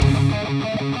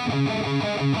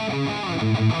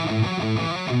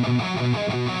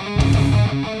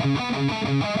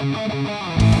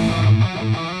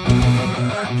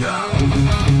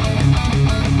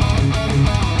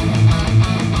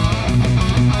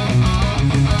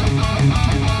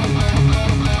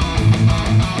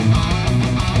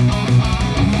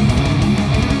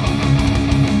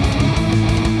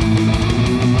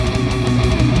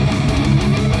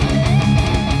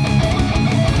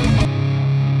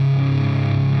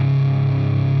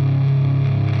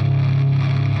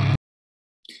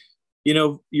You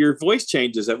know, your voice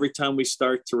changes every time we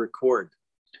start to record.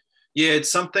 Yeah, it's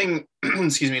something,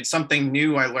 excuse me, it's something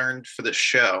new I learned for the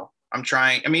show. I'm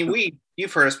trying. I mean,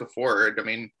 you've heard us before. I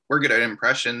mean, we're good at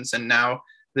impressions, and now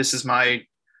this is my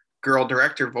girl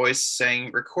director voice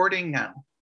saying recording now.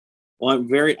 Well,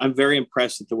 I'm very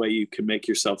impressed at the way you can make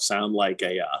yourself sound like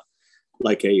a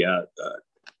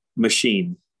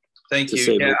machine. Thank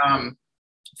you. Yeah,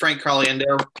 Frank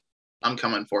Caliendo, I'm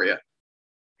coming for you.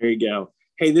 There you go.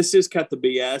 Hey, this is Cut the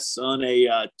BS on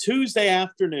a Tuesday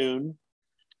afternoon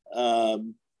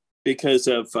because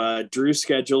of Drew's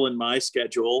schedule and my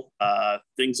schedule.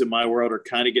 Things in my world are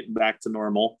kind of getting back to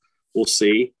normal. We'll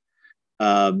see.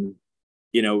 You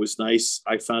know, it was nice.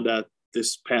 I found out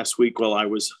this past week while I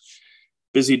was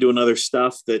busy doing other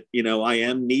stuff that, you know, I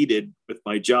am needed with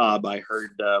my job. I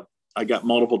heard I got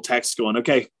multiple texts going,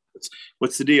 okay,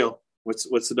 what's the deal?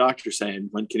 What's the doctor saying?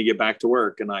 When can you get back to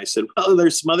work? And I said, well,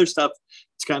 there's some other stuff.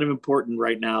 It's kind of important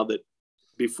right now that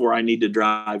before I need to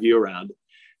drive you around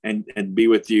and be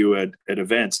with you at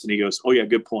events. And he goes, oh yeah,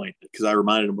 good point. Because I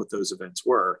reminded him what those events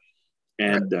were.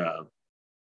 And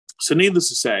so needless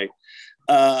to say,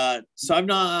 so I'm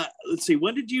not, let's see,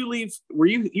 when did you leave?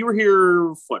 You were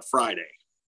here, what, Friday?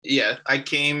 Yeah, I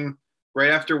came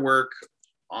right after work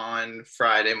on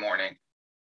Friday morning.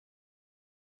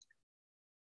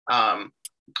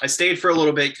 I stayed for a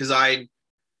little bit because I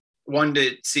wanted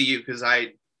to see you because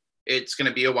it's going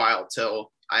to be a while till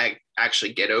I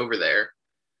actually get over there.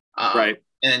 Right.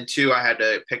 And two, I had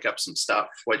to pick up some stuff,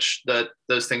 which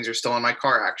those things are still in my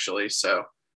car actually. So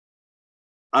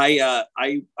I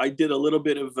did a little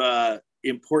bit of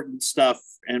important stuff,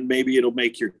 and maybe it'll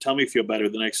make your tummy feel better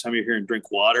the next time you're here and drink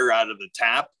water out of the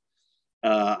tap.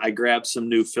 I grabbed some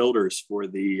new filters for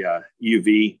the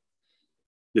UV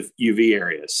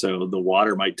area, so the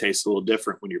water might taste a little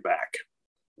different when you're back.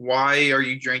 Why are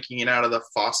you drinking it out of the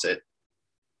faucet?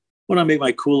 When I make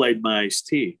my Kool-Aid, my iced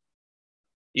tea.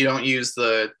 You don't use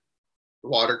the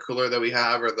water cooler that we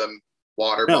have or the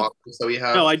water bottles that we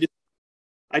have? No, I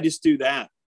just do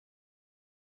that.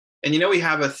 And you know, we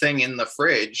have a thing in the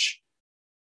fridge.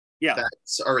 Yeah.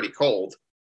 That's already cold.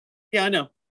 Yeah, I know.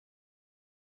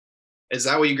 Is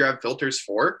that what you grab filters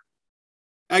for?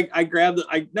 I grabbed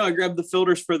the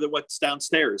filters for what's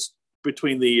downstairs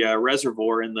between the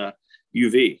reservoir and the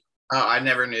UV. Oh, I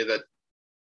never knew that.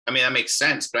 I mean, that makes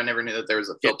sense, but I never knew that there was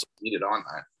a filter needed on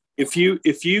that. If you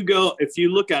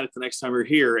look at it the next time you're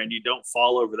here and you don't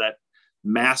fall over that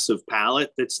massive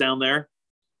pallet that's down there,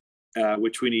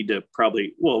 which we need to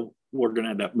we're going to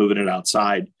end up moving it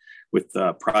outside with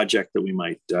a project that we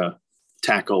might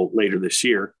tackle later this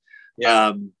year.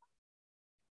 Yeah.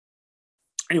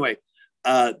 Anyway,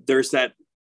 there's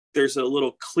a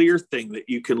little clear thing that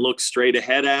you can look straight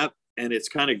ahead at, and it's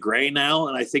kind of gray now.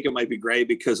 And I think it might be gray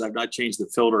because I've not changed the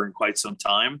filter in quite some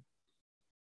time.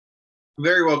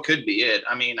 Very well could be it.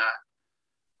 I mean,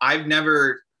 I don't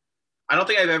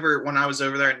think I've ever, when I was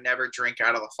over there, I never drank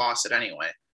out of the faucet anyway.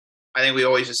 I think we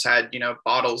always just had, you know,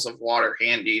 bottles of water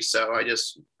handy. So I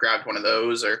just grabbed one of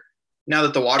those. Or now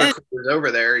that the water cooler is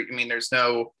over there, I mean, there's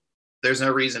no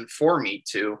reason for me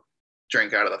to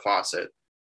drink out of the faucet.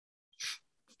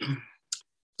 So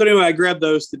anyway, I grabbed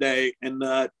those today, and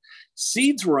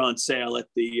seeds were on sale at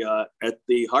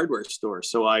the hardware store.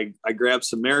 So I grabbed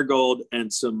some marigold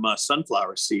and some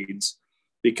sunflower seeds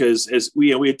because, as we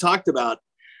had talked about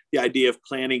the idea of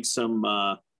planting some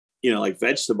like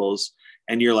vegetables,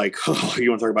 and you're like, oh, you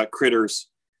want to talk about critters,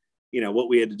 you know, what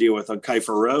we had to deal with on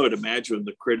Kiefer Road. Imagine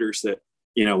the critters that,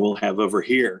 you know, we'll have over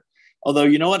here. Although,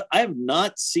 you know what, I have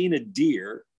not seen a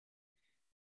deer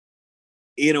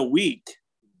in a week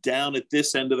down at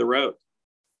this end of the road.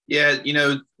 Yeah, you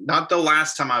know, not the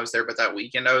last time I was there, but that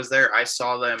weekend I was there, I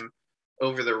saw them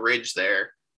over the ridge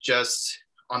there, just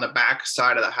on the back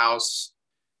side of the house.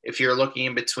 If you're looking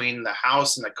in between the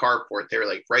house and the carport, they were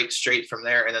like right straight from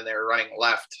there, and then they were running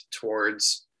left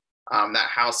towards that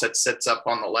house that sits up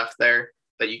on the left there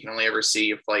that you can only ever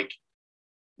see if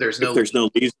there's no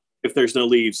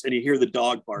leaves, and you hear the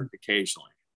dog bark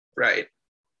occasionally. Right.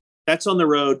 That's on the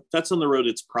road.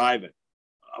 It's private.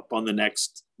 Up on the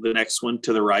next one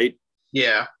to the right,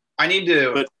 Yeah, I need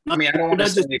to. But I mean, I don't want to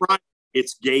not just say. private,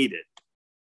 it's gated.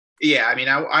 Yeah, I mean,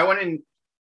 I want to.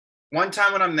 One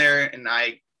time when I'm there and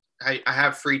I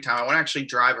have free time, I want to actually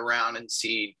drive around and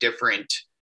see different,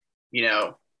 you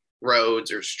know,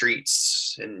 roads or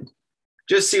streets and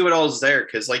just see what all is there.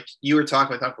 Because like you were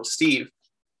talking with Uncle Steve,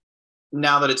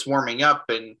 now that it's warming up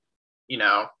and you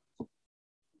know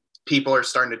people are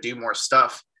starting to do more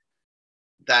stuff,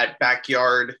 that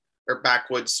backyard or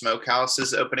backwoods smokehouse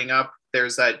is opening up.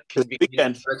 There's that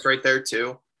convenience that's right there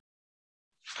too.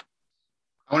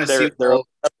 I want to see. I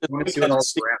want to see what all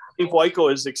Steve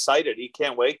Weichel is excited. He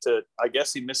can't wait to. I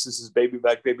guess he misses his baby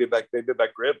back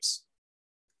ribs.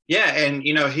 Yeah, and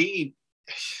you know he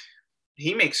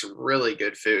makes really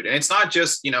good food, and it's not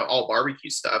just you know all barbecue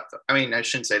stuff. I mean, I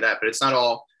shouldn't say that, but it's not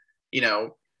all you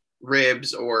know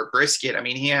ribs or brisket. I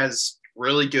mean, he has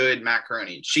really good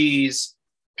macaroni and cheese.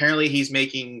 Apparently, he's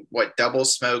making double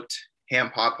smoked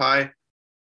ham pot pie.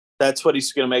 That's what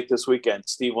he's going to make this weekend.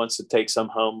 Steve wants to take some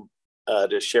home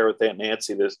to share with Aunt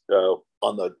Nancy this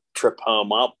on the trip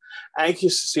home. I'm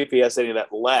anxious to see if he has any of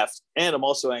that left, and I'm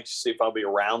also anxious to see if I'll be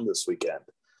around this weekend.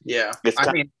 Yeah, it's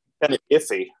kind of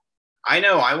iffy. I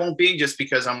know I won't be just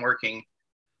because I'm working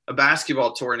a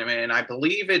basketball tournament, and I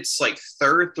believe it's like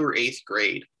 3rd through 8th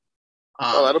grade.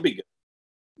 That'll be good.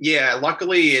 Yeah,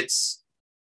 luckily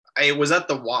it was at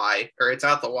the Y, or it's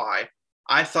at the Y.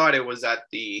 I thought it was at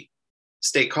the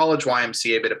State College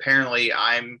YMCA, but apparently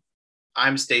I'm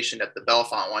stationed at the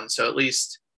Bellefonte one, so at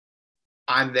least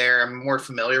I'm there. I'm more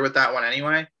familiar with that one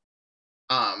anyway.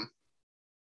 I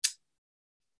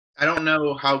don't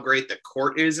know how great the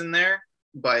court is in there,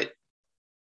 but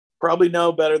probably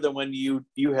no better than when you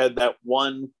had that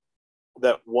one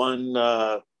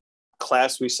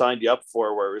class we signed you up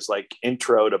for where it was like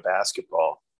intro to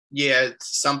basketball. Yeah,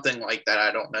 it's something like that.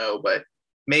 I don't know, but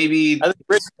maybe I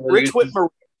think Rich Whitmer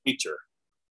was a teacher.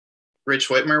 Rich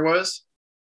Whitmer was?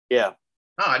 Yeah.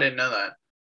 Oh, I didn't know that.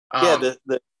 Yeah,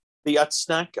 the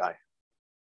snack guy.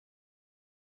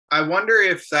 I wonder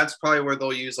if that's probably where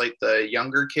they'll use like the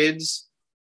younger kids.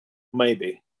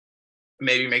 Maybe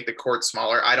make the court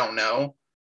smaller. I don't know.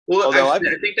 Well, I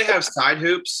think they have side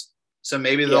hoops, so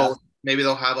maybe they'll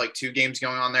have like 2 games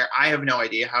going on there. I have no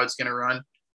idea how it's going to run.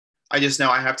 I just know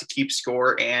I have to keep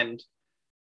score and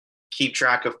keep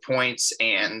track of points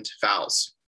and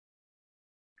fouls.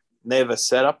 They have a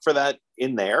setup for that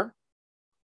in there?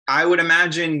 I would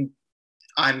imagine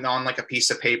I'm on like a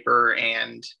piece of paper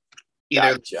and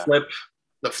either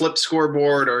the flip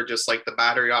scoreboard or just like the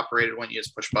battery operated one, you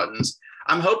just push buttons.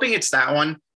 I'm hoping it's that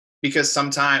one because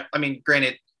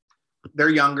granted, they're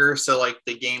younger, so like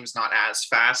the game's not as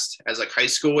fast as like high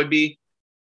school would be.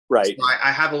 Right. So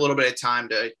I have a little bit of time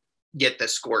to get the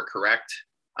score correct.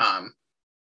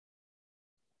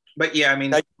 But yeah, I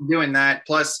mean, doing that.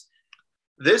 Plus,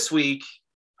 this week,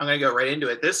 I'm going to go right into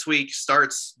it. This week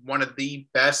starts one of the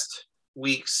best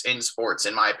weeks in sports,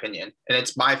 in my opinion, and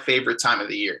it's my favorite time of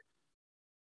the year.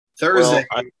 Thursday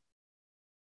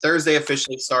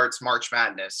officially starts March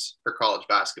Madness for college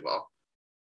basketball.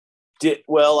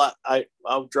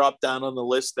 I'll drop down on the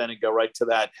list then and go right to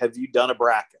that. Have you done a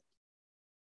bracket?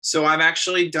 So I've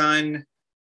actually done.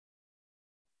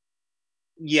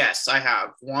 Yes, I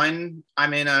have. One,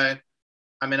 I'm in a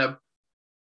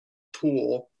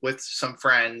pool with some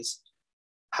friends.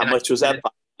 How much was that?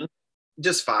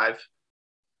 Just $5.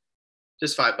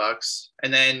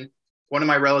 And then one of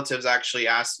my relatives actually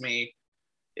asked me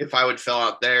if I would fill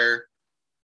out their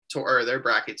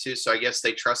bracket too. So I guess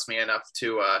they trust me enough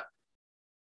to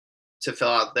fill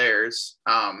out theirs.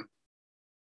 I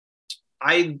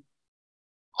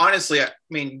honestly, I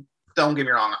mean, don't get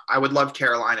me wrong. I would love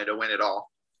Carolina to win it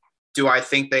all. Do I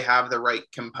think they have the right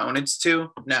components to?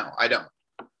 No, I don't.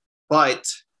 But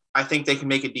I think they can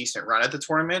make a decent run at the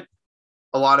tournament.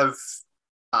 A lot of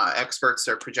experts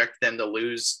are projecting them to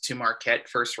lose to Marquette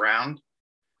first round,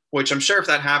 which I'm sure if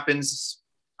that happens,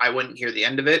 I wouldn't hear the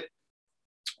end of it.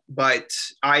 But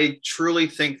I truly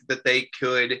think that they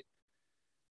could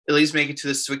at least make it to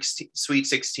the Sweet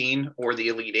 16 or the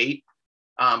Elite 8.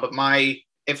 But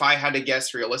if I had to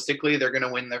guess realistically, they're going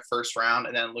to win their first round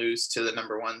and then lose to the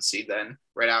number 1 seed then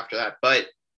right after that. But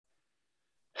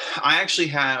I actually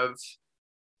have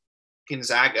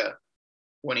Gonzaga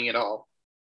winning it all.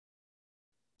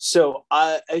 So,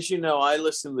 as you know, I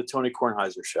listen to the Tony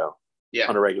Kornheiser show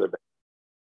on a regular basis.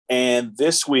 And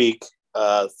this week,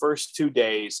 first 2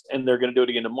 days, and they're going to do it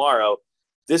again tomorrow,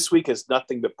 this week is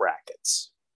nothing but brackets.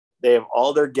 They have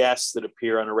all their guests that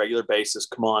appear on a regular basis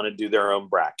come on and do their own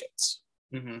brackets.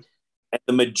 Mm-hmm. And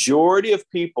the majority of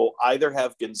people either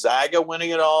have Gonzaga winning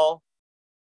it all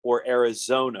or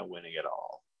Arizona winning it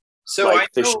all. So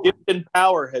Like the shift in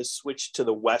power has switched to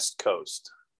the West Coast.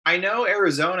 I know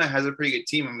Arizona has a pretty good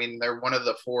team. I mean, they're one of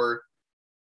the four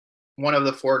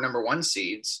number one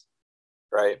seeds,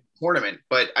 right? Tournament,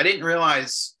 but I didn't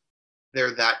realize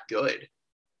they're that good.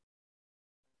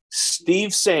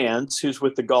 Steve Sands, who's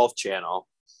with the Golf Channel,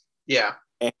 yeah,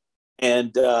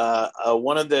 and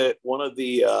one of the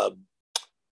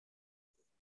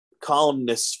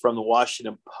columnists from the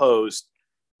Washington Post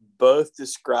both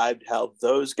described how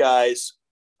those guys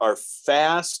are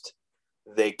fast.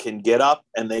 They can get up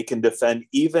and they can defend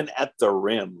even at the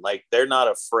rim. Like they're not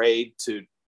afraid to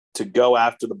go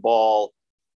after the ball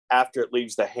after it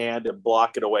leaves the hand and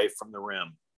block it away from the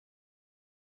rim.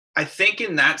 I think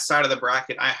in that side of the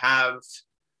bracket, I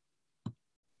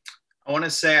want to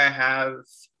say I have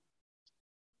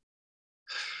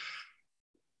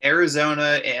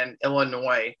Arizona and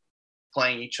Illinois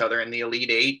playing each other in the Elite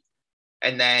Eight,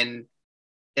 and then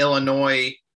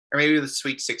Illinois, or maybe the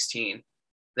Sweet 16,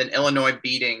 then Illinois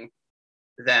beating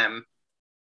them.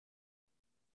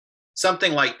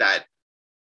 Something like that.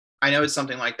 I know it's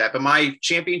something like that, but my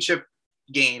championship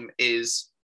game is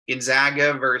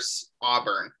Gonzaga versus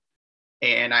Auburn.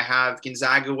 And I have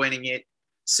Gonzaga winning it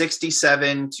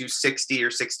 67-60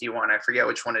 or 61. I forget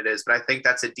which one it is, but I think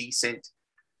that's a decent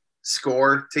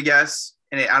score to guess.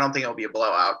 And I don't think it'll be a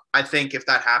blowout. I think if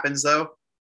that happens, though,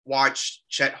 watch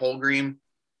Chet Holmgren,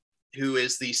 who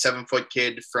is the 7-foot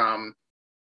kid from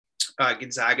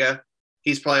Gonzaga.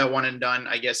 He's probably a one and done.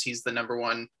 I guess he's the number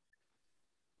one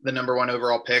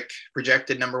overall pick,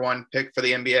 projected number one pick for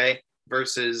the NBA,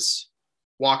 versus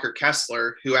Walker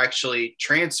Kessler, who actually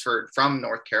transferred from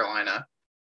North Carolina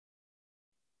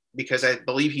because I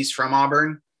believe he's from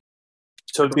Auburn.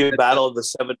 So it'd be a battle of the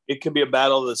seven. It could be a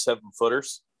battle of the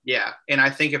 7-footers. Yeah. And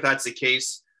I think if that's the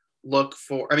case, with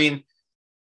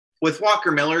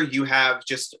Walker Miller, you have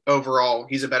just overall,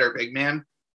 he's a better big man.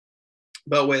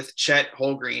 But with Chet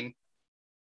Holmgren,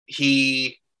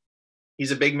 he's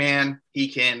a big man. He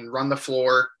can run the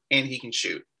floor and he can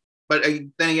shoot. But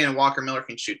then again, Walker Miller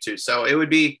can shoot too. So it would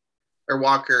be, or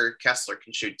Walker Kessler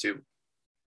can shoot too.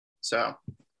 So,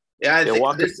 yeah, I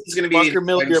think this is going to be Walker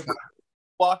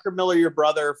Miller, your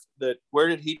brother. Where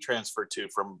did he transfer to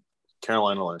from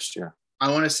Carolina last year?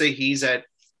 I want to say he's at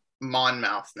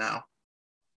Monmouth now.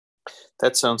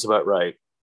 That sounds about right.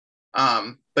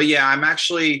 But yeah, I'm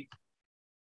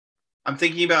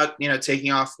thinking about,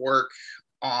 taking off work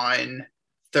on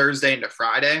Thursday into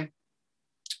Friday,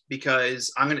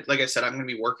 because like I said, I'm going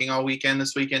to be working all weekend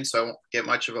this weekend, so I won't get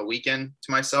much of a weekend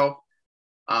to myself.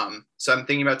 So I'm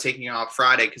thinking about taking off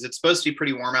Friday because it's supposed to be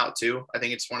pretty warm out too. I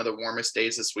think it's one of the warmest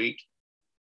days this week.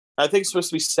 I think it's supposed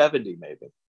to be 70 maybe.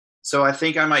 So I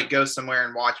think I might go somewhere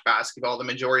and watch basketball the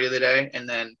majority of the day and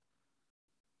then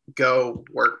go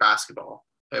work play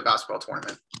a basketball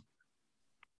tournament.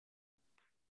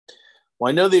 Well,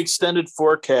 I know the extended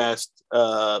forecast,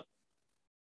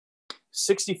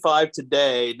 65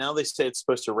 today. Now they say it's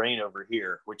supposed to rain over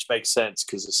here, which makes sense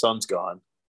because the sun's gone.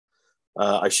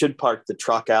 I should park the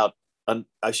truck out.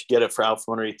 I should get it out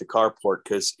from underneath the carport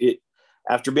because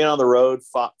after being on the road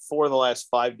for the last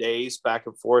 5 days, back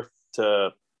and forth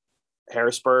to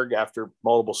Harrisburg after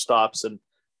multiple stops in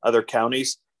other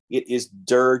counties, it is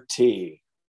dirty.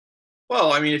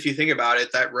 Well, I mean, if you think about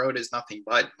it, that road is nothing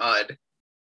but mud.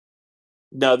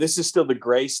 No, this is still the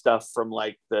gray stuff from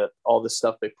like all the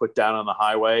stuff they put down on the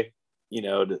highway,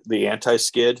 the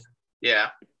anti-skid. Yeah.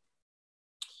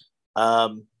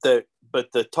 But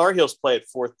the Tar Heels play at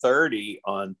 4:30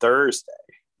 on Thursday.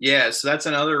 Yeah, so that's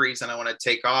another reason I want to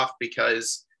take off,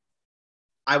 because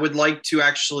I would like to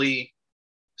actually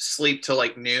sleep till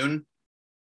like noon,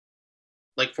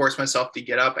 like force myself to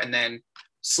get up and then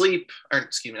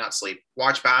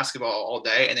watch basketball all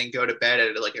day and then go to bed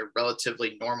at like a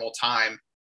relatively normal time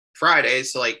Friday.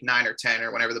 So like 9 or 10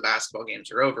 or whenever the basketball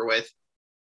games are over with,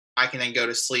 I can then go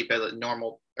to sleep at a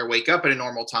normal, or wake up at a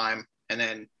normal time and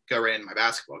then go right into my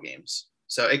basketball games.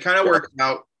 So it kind of worked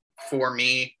out for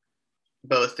me,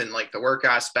 both in like the work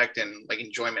aspect and like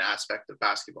enjoyment aspect of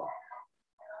basketball.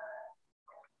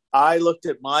 I looked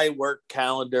at my work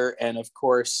calendar, and of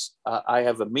course, I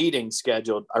have a meeting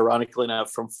scheduled, ironically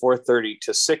enough, from 4:30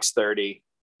 to 6:30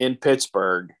 in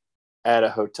Pittsburgh at a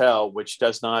hotel, which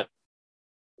is not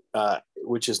a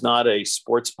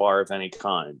sports bar of any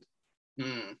kind.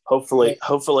 Hopefully,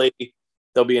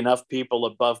 there'll be enough people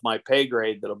above my pay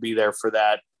grade that'll be there for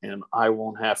that, and I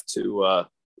won't have to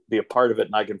be a part of it,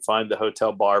 and I can find the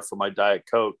hotel bar for my Diet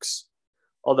Cokes.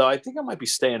 Although I think I might be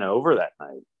staying over that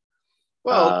night.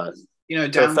 Well,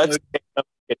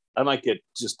 I might get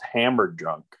just hammered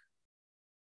drunk.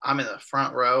 I'm in the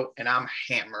front row, and I'm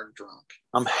hammered drunk.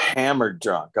 I'm hammered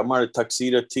drunk. I'm wearing a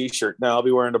tuxedo T-shirt. Now I'll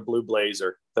be wearing a blue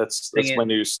blazer. That's my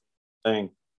new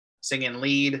thing. Singing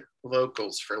lead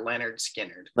vocals for Leonard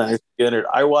Skinner. Leonard Skinner.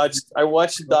 I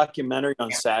watched a documentary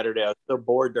on Saturday. I was so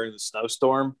bored during the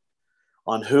snowstorm.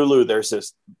 On Hulu, there's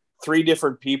this 3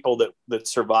 different people that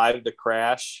survived the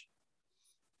crash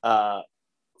from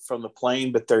the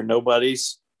plane, but they're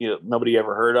nobodies. Nobody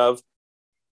ever heard of.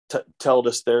 Told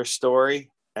us their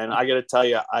story, and I got to tell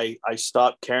you, I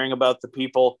stopped caring about the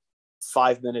people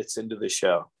 5 minutes into the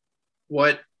show.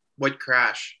 What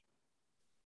crash?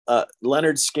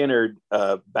 Leonard Skinner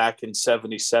back in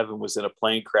 '77 was in a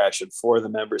plane crash, and 4 of the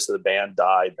members of the band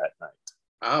died that night.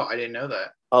 Oh, I didn't know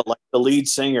that. Like the lead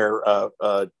singer,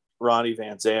 Ronnie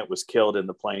Van Zant, was killed in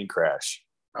the plane crash.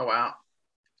 Oh, wow.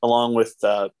 Along with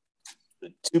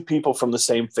 2 people from the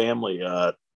same family.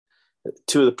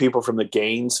 2 of the people from the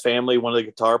Gaines family, one of the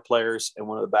guitar players and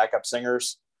one of the backup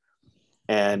singers,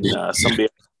 and somebody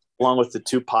along with the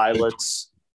 2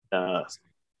 pilots. I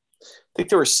think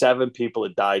there were 7 people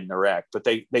that died in the wreck, but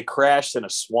they crashed in a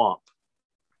swamp.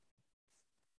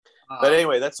 But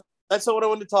anyway, that's not what I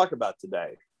wanted to talk about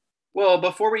today. Well,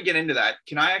 before we get into that,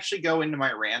 can I actually go into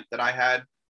my rant that I had?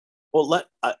 Well,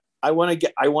 I want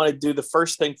to do the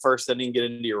first thing first, then you can get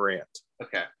into your rant.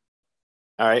 Okay.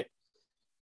 All right.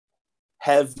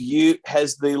 Has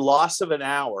the loss of an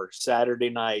hour Saturday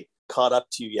night caught up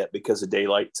to you yet because of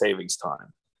daylight savings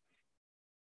time?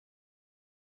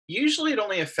 Usually it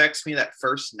only affects me that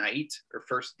first night or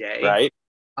first day. Right.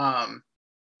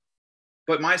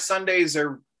 But my Sundays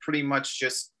are pretty much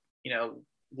just,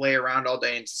 lay around all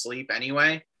day and sleep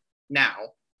anyway now.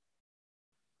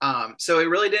 So it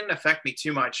really didn't affect me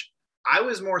too much. I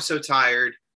was more so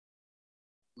tired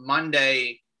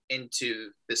Monday into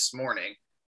this morning.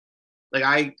 Like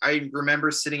I remember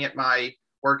sitting at my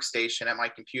workstation at my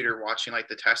computer watching like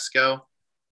the tests go.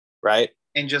 Right.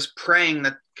 And just praying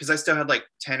that, because I still had like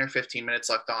 10 or 15 minutes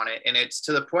left on it. And it's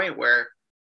to the point where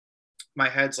my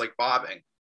head's like bobbing.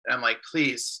 And I'm like,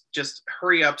 please just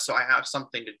hurry up so I have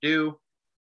something to do.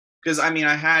 Because I mean,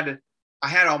 I had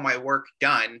all my work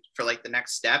done for like the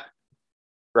next step.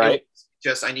 Right.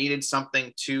 Just I needed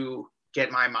something to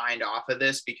get my mind off of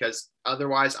this, because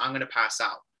otherwise I'm going to pass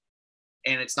out.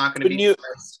 And it's not going to be.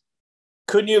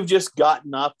 Couldn't you have just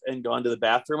gotten up and gone to the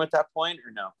bathroom at that point,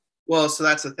 or no? Well, so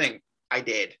that's the thing. I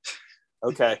did.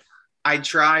 Okay. I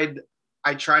tried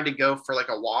to go for like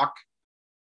a walk,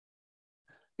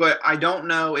 but I don't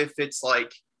know if it's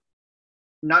like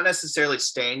not necessarily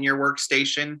stay in your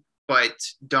workstation, but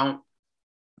don't,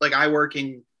 like, I work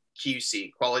in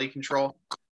QC, quality control.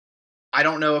 I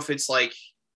don't know if it's like,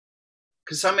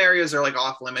 because some areas are like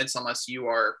off limits unless you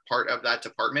are part of that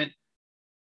department.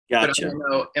 Gotcha. But I don't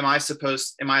know, am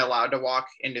I allowed to walk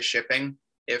into shipping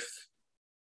if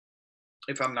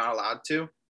I'm not allowed to?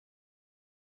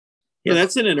 Yeah,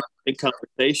 that's an interesting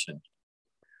conversation.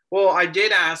 Well, I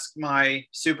did ask my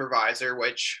supervisor,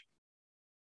 which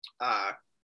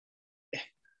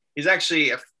he's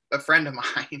actually a friend of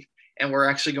mine, and we're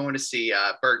actually going to see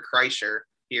Bert Kreischer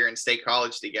here in State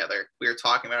College together. We were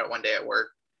talking about it one day at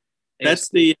work. That's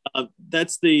the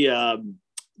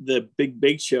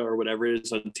Big Show or whatever it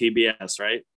is on TBS,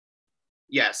 right?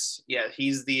 Yes. Yeah.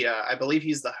 He's I believe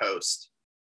he's the host.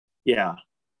 Yeah.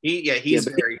 He's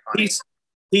very funny.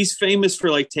 He's famous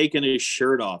for like taking his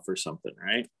shirt off or something,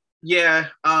 right? Yeah.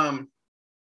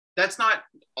 That's not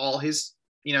all his,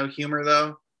 humor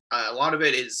though. A lot of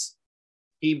it is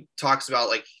he talks about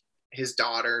like his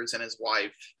daughters and his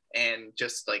wife and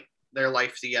just like their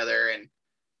life together. And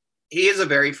he is a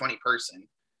very funny person,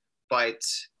 but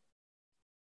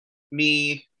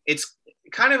it's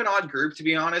kind of an odd group, to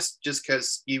be honest, just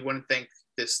because you wouldn't think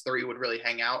this 3 would really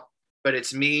hang out, but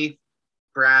it's me,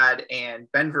 Brad, and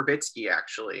Ben Verbitsky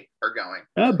actually are going.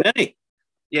 Oh, Benny.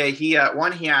 Yeah, he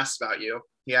asked about you.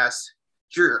 He asked,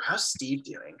 Drew, how's Steve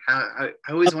doing? I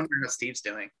always wonder how Steve's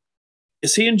doing.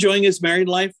 Is he enjoying his married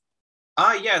life?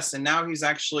 Yes, and now he's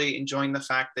actually enjoying the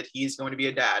fact that he's going to be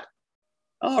a dad.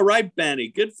 All right, Benny,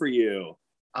 good for you.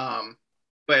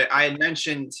 But I had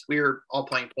mentioned we were all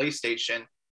playing PlayStation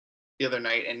the other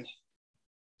night, and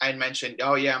I had mentioned,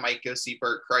 oh yeah, I might go see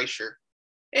Bert Kreischer.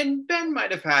 And Ben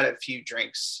might have had a few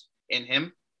drinks in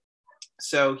him.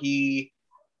 So he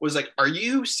was like, are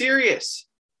you serious?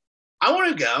 I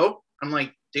want to go. I'm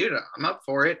like, dude, I'm up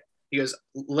for it. He goes,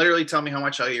 literally tell me how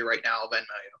much I owe you right now. I'll Venmo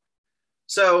you.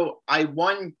 So I,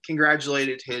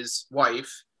 congratulated his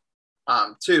wife,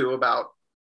 too, about,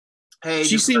 hey.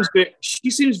 She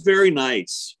seems very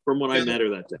nice from when I met her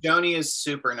that day. Joni is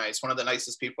super nice. One of the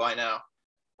nicest people I know.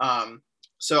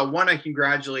 So I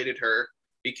congratulated her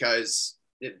because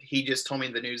he just told me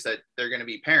the news that they're going to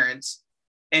be parents.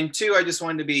 And two, I just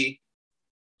wanted to be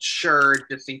sure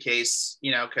just in case,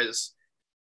 because,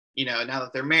 now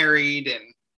that they're married and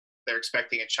they're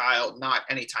expecting a child, not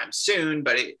anytime soon,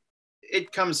 but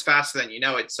it comes faster than you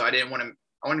know it. So I want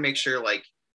to make sure like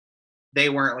they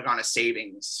weren't like on a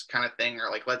savings kind of thing,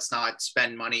 or like, let's not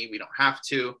spend money we don't have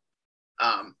to.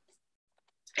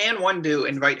 And wanted to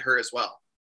invite her as well.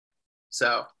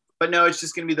 So, but no, it's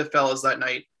just going to be the fellas that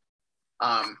night.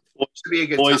 Should be a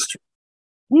good boys time. Trip.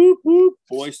 Whoop, whoop,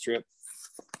 boys trip.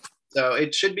 So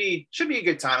it should be a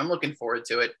good time. I'm looking forward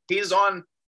to it. He's on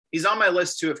my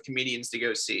list too of comedians to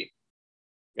go see.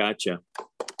 Gotcha.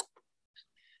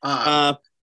 But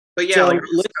yeah, so I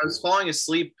was falling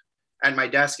asleep at my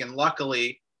desk, and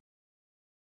luckily,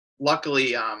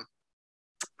 I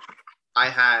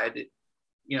had,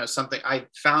 I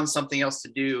found something else to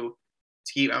do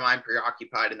to keep my mind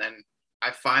preoccupied, and then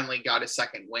I finally got a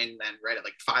second wind then right at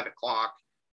like 5:00,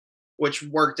 which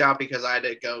worked out because I had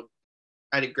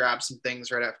to grab some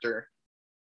things right after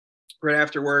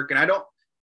work. And I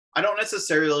don't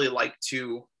necessarily like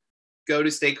to go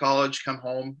to State College, come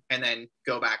home, and then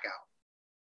go back out.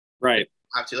 Right.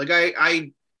 I have to. Like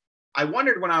I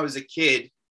wondered when I was a kid,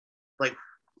 like,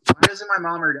 why doesn't my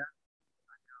mom or dad?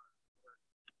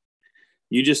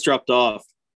 You just dropped off.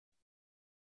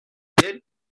 Did?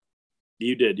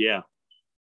 You did, yeah.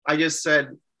 I just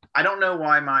said, I don't know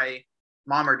why my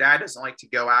mom or dad doesn't like to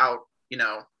go out,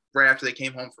 right after they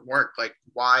came home from work. Like,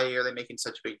 why are they making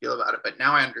such a big deal about it? But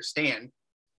now I understand,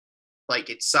 like,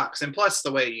 it sucks. And plus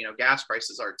the way, gas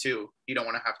prices are too. You don't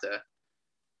want to have to,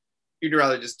 you'd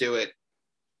rather just do it.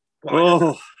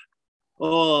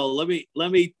 Let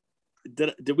me,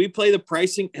 did we play the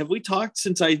pricing? Have we talked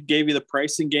since I gave you the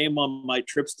pricing game on my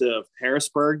trips to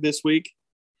Harrisburg this week?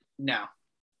 No.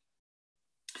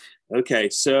 Okay,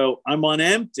 so I'm on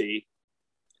empty.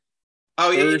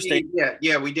 Oh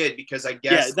yeah, we did, because I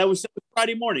guess that was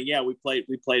Friday morning. Yeah, we played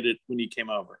it when you came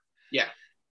over. Yeah.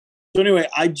 So anyway,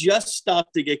 I just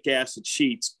stopped to get gas at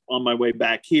Sheetz on my way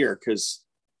back here because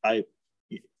it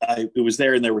was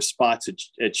there and there were spots at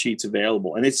Sheetz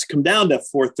available, and it's come down to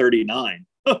 $4.39.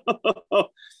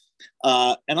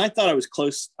 And I thought I was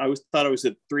close. Thought I was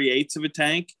at 3/8 of a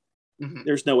tank. Mm-hmm.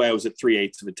 There's no way I was at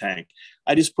 3/8 of a tank.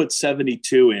 I just put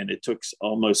 72 in. It took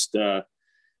almost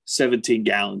 17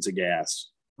 gallons of gas.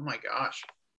 Oh my gosh.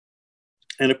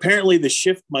 And apparently the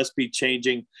shift must be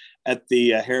changing at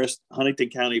the Huntington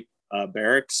County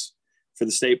barracks for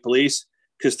the state police,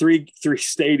 because three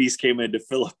stadies came in to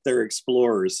fill up their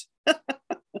Explorers.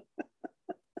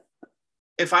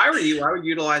 If I were you, I would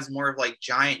utilize more of like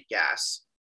giant gas.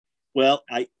 Well,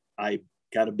 I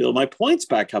got to build my points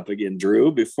back up again,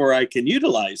 Drew, before I can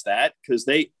utilize that, because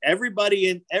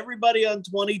everybody on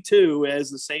 22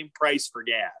 has the same price for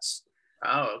gas.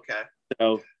 Oh, okay.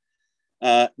 So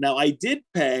now I did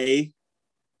pay.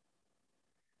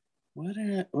 Where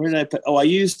did I pay? Oh,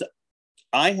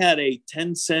 I had a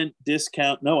 10-cent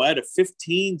discount. No, I had a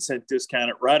 15-cent discount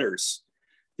at Rutter's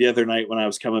the other night when I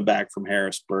was coming back from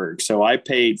Harrisburg. So I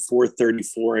paid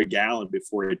 $4.34 a gallon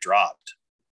before it dropped.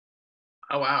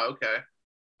 Oh, wow. Okay.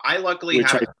 I luckily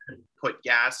haven't put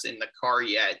gas in the car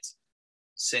yet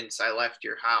since I left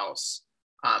your house.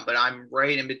 But I'm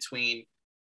right in between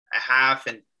a half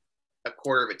and a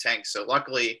quarter of a tank. So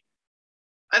luckily,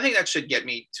 I think that should get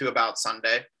me to about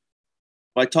Sunday.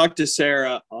 Well, I talked to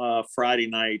Sarah Friday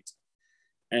night,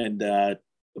 and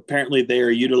apparently they are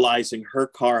utilizing her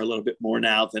car a little bit more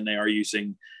now than they are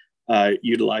utilizing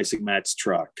Matt's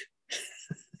truck.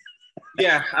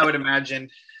 Yeah, I would imagine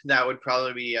that would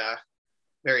probably be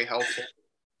very helpful.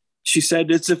 She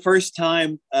said it's the first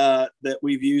time that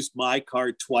we've used my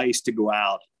car twice to go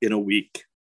out in a week.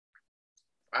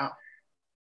 Wow.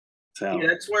 So yeah,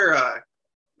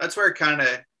 that's where it kind of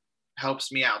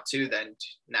helps me out too then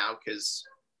now, because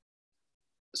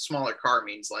a smaller car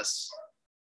means less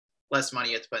money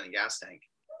you have to put in the gas tank.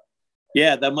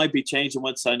 Yeah, that might be changing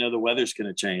once I know the weather's going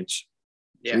to change.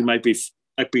 Yeah, we might be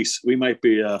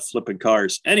flipping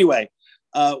cars. Anyway,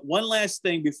 one last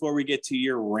thing before we get to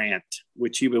your rant,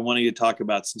 which you've been wanting to talk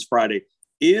about since Friday.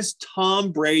 Is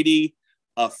Tom Brady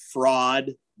a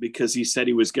fraud because he said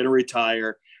he was going to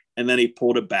retire and then he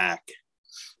pulled it back?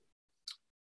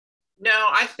 No,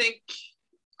 I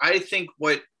think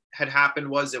what had happened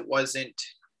was it wasn't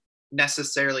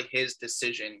necessarily his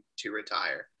decision to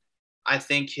retire. I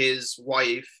think his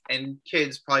wife and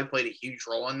kids probably played a huge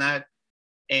role in that.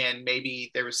 And maybe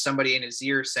there was somebody in his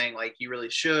ear saying, like, you really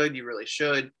should.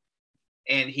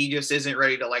 And he just isn't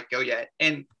ready to let go yet.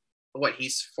 And what,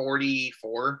 he's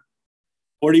 44?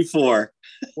 44.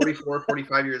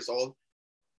 45 years old.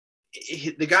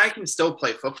 the guy can still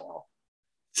play football.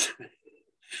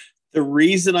 The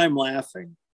reason I'm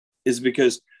laughing is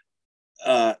because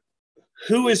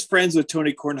who is friends with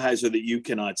Tony Kornheiser that you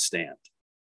cannot stand?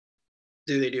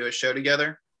 Do they do a show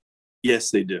together?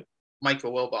 Yes, they do.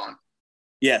 Michael Wilbon.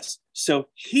 Yes. So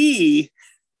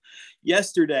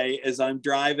yesterday, as I'm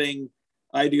driving,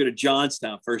 I had to go to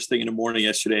Johnstown first thing in the morning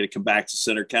yesterday to come back to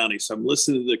Center County. So I'm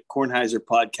listening to the Kornheiser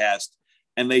podcast,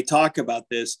 and they talk about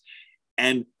this.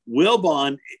 And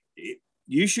Wilbon,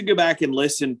 you should go back and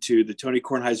listen to the Tony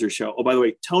Kornheiser show. Oh, by the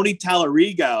way, Tony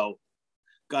Tallarigo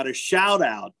got a shout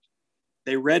out.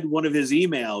 They read one of his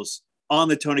emails on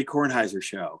the Tony Kornheiser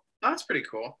show. Oh, that's pretty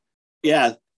cool.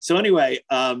 Yeah. So anyway,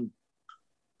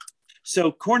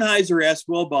 so Kornheiser asked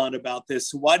Wilbon about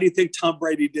this. Why do you think Tom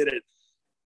Brady did it?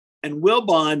 And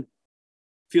Wilbon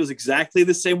feels exactly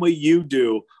the same way you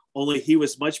do, only he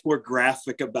was much more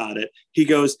graphic about it. He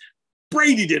goes,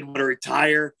 Brady didn't want to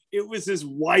retire. It was his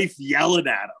wife yelling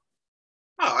at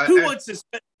him. Who wants to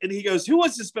spend? And he goes, who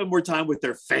wants to spend more time with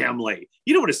their family?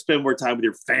 You don't want to spend more time with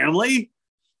your family.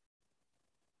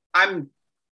 I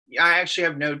actually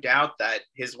have no doubt that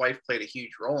his wife played a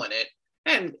huge role in it.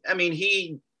 And I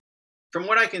mean, from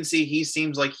what I can see, he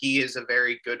seems like he is a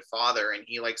very good father and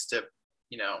he likes to,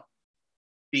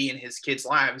 be in his kids'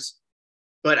 lives.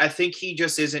 But I think he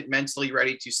just isn't mentally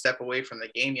ready to step away from the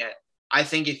game yet. I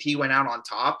think if he went out on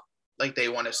top, like they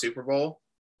won a Super Bowl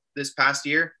this past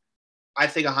year, I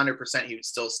think 100% he would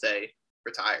still stay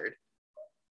retired.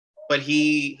 But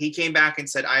he came back and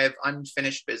said, I have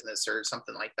unfinished business or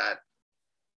something like that.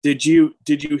 Did you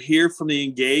hear from the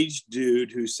engaged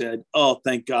dude who said, oh,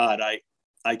 thank God,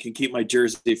 I can keep my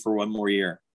jersey for one more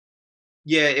year?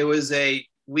 Yeah, it was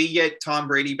we get Tom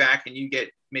Brady back and you get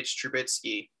Mitch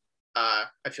Trubisky. I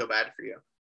feel bad for you.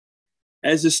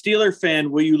 As a Steeler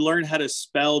fan, will you learn how to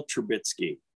spell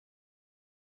Trubisky?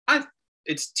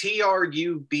 It's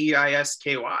Trubisky.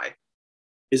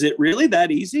 Is it really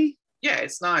that easy? Yeah,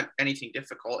 it's not anything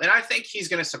difficult. And I think he's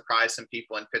going to surprise some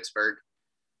people in Pittsburgh.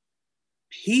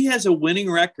 He has a winning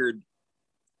record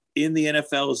in the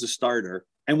NFL as a starter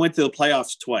and went to the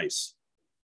playoffs twice.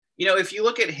 If you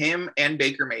look at him and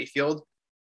Baker Mayfield,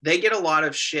 they get a lot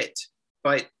of shit,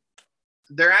 but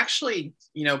they're actually,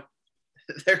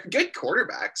 they're good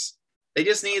quarterbacks. They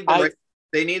just need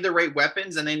the right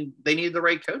weapons, and then they need the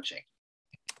right coaching.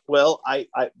 Well,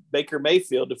 Baker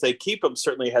Mayfield, if they keep him,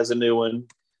 certainly has a new one.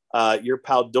 Your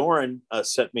pal Doran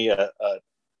sent me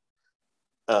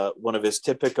one of his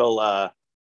typical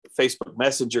Facebook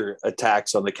Messenger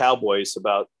attacks on the Cowboys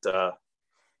about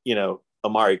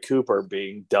Amari Cooper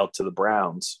being dealt to the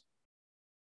Browns.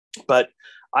 But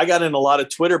I got in a lot of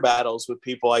Twitter battles with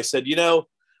people. I said,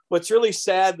 what's really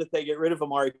sad that they get rid of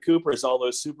Amari Cooper is all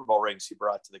those Super Bowl rings he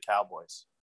brought to the Cowboys.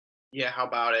 Yeah, how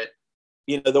about it?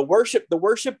 The worship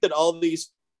that all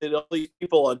these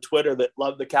people on Twitter that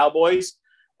love the Cowboys,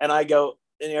 and I go,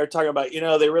 and they're talking about,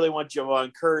 they really want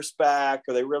Javon Curse back,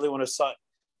 or they really want to sign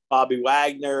Bobby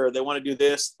Wagner, or they want to do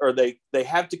this, or they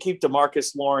have to keep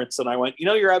DeMarcus Lawrence. And I went,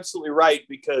 you're absolutely right,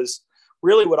 because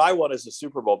really what I want is a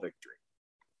Super Bowl victory.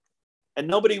 And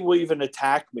nobody will even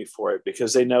attack me for it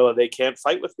because they know they can't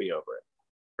fight with me over it.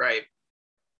 Right.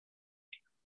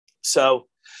 So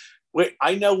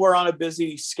I know we're on a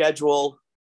busy schedule.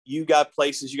 You got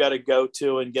places you got to go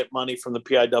to and get money from the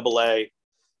PIAA.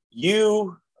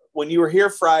 When you were here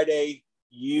Friday,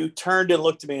 you turned and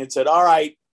looked at me and said, all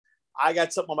right, I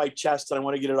got something on my chest and I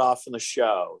want to get it off in the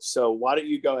show. So why don't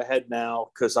you go ahead now?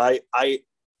 Because I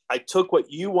took what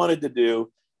you wanted to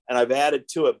do and I've added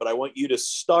to it, but I want you to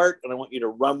start and I want you to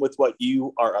run with what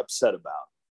you are upset about.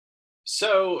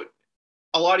 So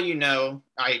a lot of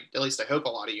at least I hope a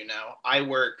lot of I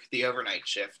work the overnight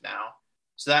shift now.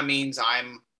 So that means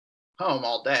I'm home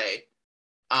all day.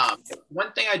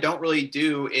 One thing I don't really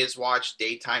do is watch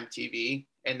daytime TV,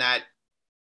 and that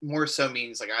more so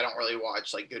means I don't really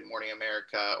watch Good Morning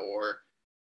America or,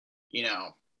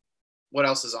 what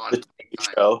else is on? The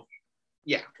show.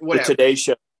 Yeah, whatever. The Today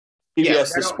Show.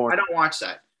 PBS this morning. I don't watch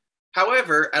that.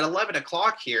 However, at 11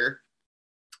 o'clock here,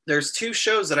 there's two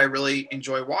shows that I really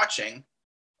enjoy watching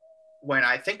when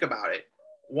I think about it.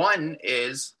 One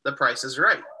is The Price is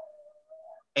Right.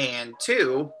 And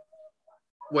two,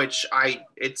 which are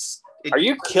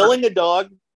you killing a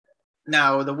dog?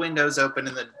 No, the window's open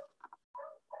and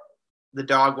the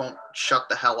dog won't shut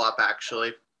the hell up,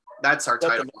 actually. That's our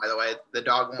title, by the way. The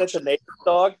dog won't. That's the neighbor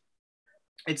dog?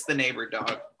 It's the neighbor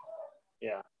dog.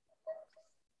 Yeah.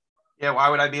 Yeah, why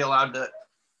would I be allowed to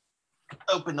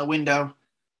open the window?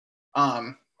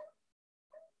 But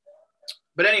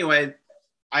anyway,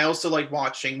 I also like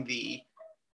watching the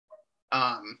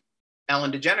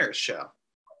Ellen DeGeneres show.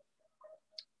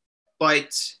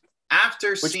 But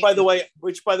after which by the way,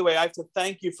 I have to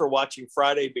thank you for watching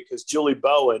Friday, because Julie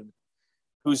Bowen,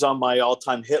 who's on my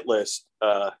all-time hit list,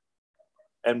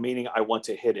 and meaning I want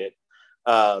to hit it,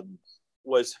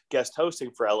 was guest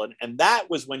hosting for Ellen, and that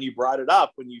was when you brought it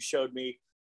up, when you showed me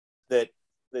that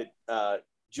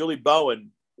Julie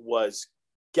Bowen was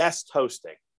guest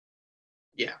hosting.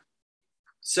 Yeah.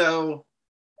 So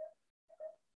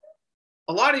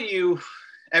a lot of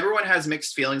everyone has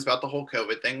mixed feelings about the whole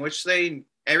COVID thing, which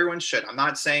everyone should. I'm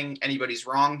not saying anybody's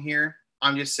wrong here.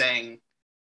 I'm just saying,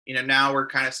 now we're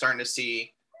kind of starting to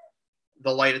see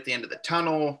the light at the end of the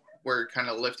tunnel. We're kind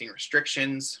of lifting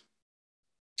restrictions.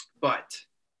 But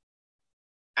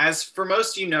as for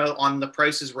most on The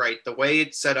Price is Right, the way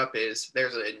it's set up is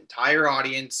there's an entire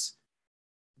audience.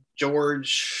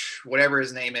 George, whatever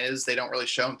his name is, they don't really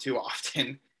show him too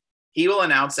often. He will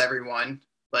announce everyone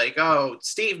like, oh,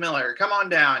 Steve Miller, come on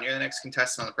down. You're the next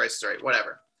contestant on The Price is Right,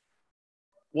 whatever.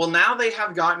 Well, now they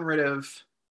have gotten rid of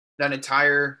that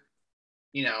entire,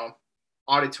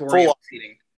 auditorium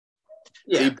seating.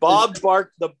 Yeah. The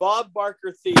Bob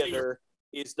Barker Theater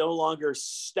is no longer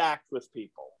stacked with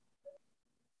people.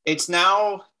 It's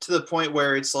now to the point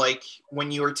where it's like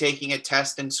when you were taking a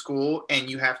test in school and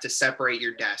you have to separate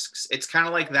your desks. It's kind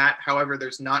of like that. However,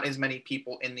 there's not as many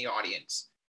people in the audience.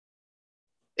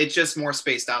 It's just more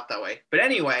spaced out that way. But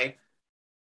anyway,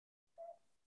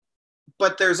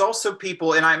 but there's also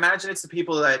people, and I imagine it's the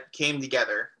people that came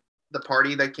together, the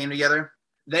party that came together.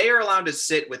 They are allowed to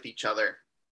sit with each other,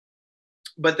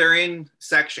 but they're in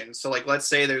sections. So like, let's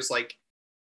say there's like,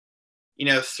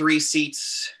 3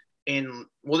 seats in,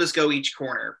 we'll just go each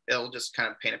corner. It'll just kind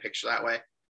of paint a picture that way.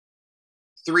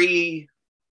 3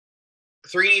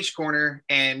 in each corner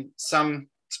and some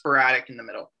sporadic in the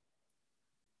middle.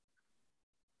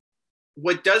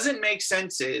 What doesn't make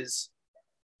sense is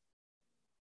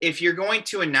if you're going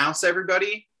to announce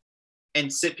everybody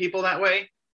and sit people that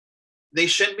way, they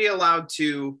shouldn't be allowed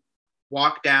to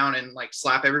walk down and like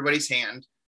slap everybody's hand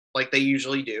like they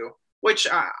usually do, which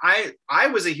I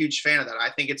was a huge fan of that. I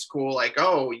think it's cool. Like,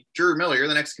 oh, Drew Miller, you're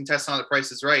the next contestant on The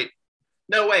Price is Right.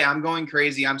 No way. I'm going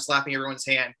crazy. I'm slapping everyone's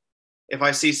hand. If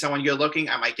I see someone good looking,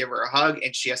 I might give her a hug,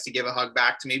 and she has to give a hug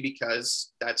back to me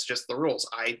because that's just the rules.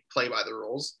 I play by the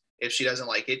rules. If she doesn't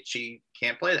like it, she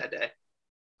can't play that day.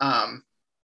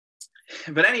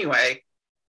 But anyway,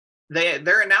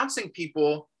 they're announcing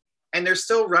people, and they're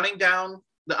still running down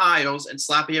the aisles and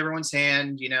slapping everyone's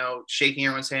hand, shaking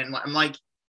everyone's hand. I'm like,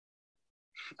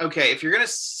 okay, if you're going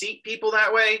to seat people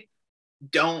that way,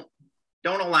 don't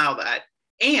allow that.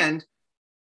 And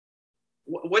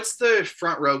what's the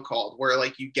front row called where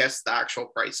like you guess the actual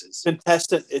prices?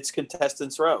 It's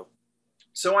contestants row.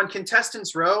 So on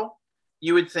contestants row,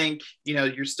 you would think,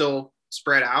 you're still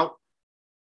spread out.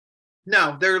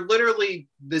 No, they're literally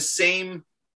the same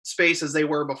space as they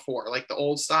were before, like the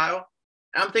old style.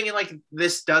 And I'm thinking like,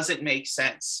 this doesn't make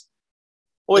sense.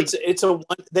 Well,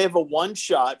 they have a one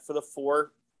shot for the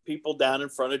 4 people down in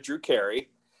front of Drew Carey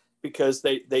because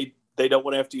they don't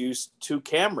want to have to use 2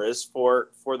 cameras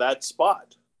for that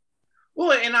spot.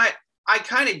 Well, and I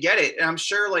kind of get it. And I'm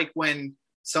sure like when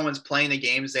someone's playing the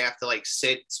games, they have to like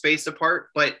sit spaced apart,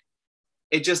 but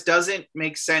it just doesn't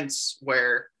make sense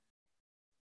where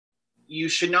you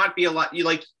should not be allowed.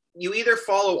 You either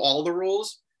follow all the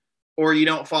rules or you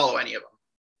don't follow any of them.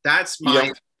 That's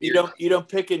my. You don't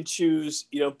pick and choose.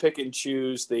 You don't pick and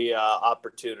choose the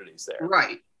opportunities there.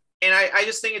 Right. And I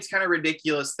just think it's kind of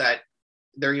ridiculous that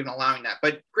they're even allowing that.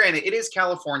 But granted, it is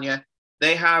California.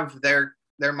 They have their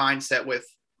mindset with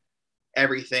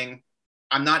everything.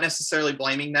 I'm not necessarily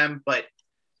blaming them, but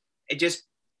it just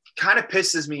kind of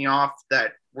pisses me off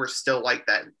that we're still like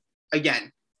that.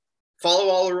 Again, follow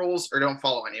all the rules or don't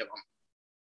follow any of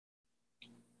them.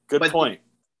 Good point.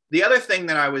 The other thing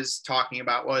that I was talking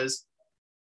about was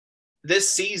this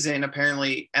season,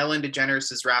 apparently Ellen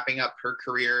DeGeneres is wrapping up her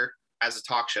career as a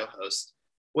talk show host.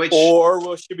 Or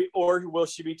will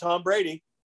she be Tom Brady?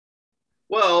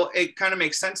 Well, it kind of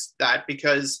makes sense that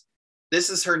because this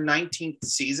is her 19th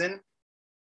season.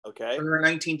 Okay. Or her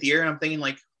 19th year. And I'm thinking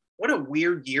like, what a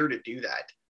weird year to do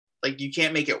that. Like you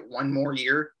can't make it one more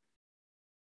year.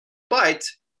 But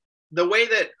the way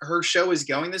that her show is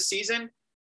going this season,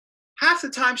 half the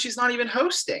time she's not even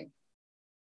hosting.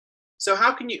 So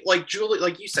how can you, like Julie,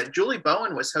 like you said, Julie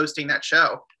Bowen was hosting that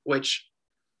show, which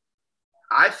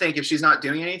I think if she's not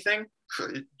doing anything,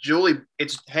 Julie,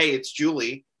 it's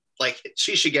Julie. Like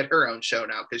she should get her own show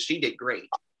now because she did great.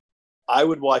 I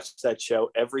would watch that show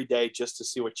every day just to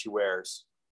see what she wears.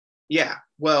 Yeah,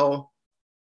 well,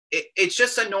 it's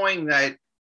just annoying that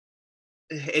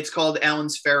it's called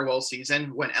Ellen's farewell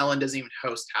season when Ellen doesn't even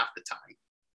host half the time.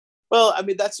 Well, I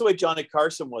mean, that's the way Johnny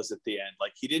Carson was at the end.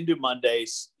 Like, he didn't do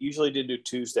Mondays, usually didn't do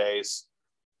Tuesdays.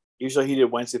 Usually he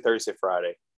did Wednesday, Thursday,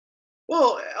 Friday.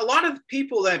 Well, a lot of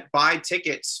people that buy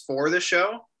tickets for the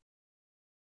show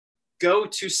go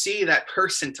to see that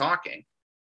person talking.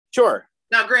 Sure.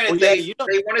 Now, granted, they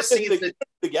want to see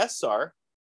the guests are.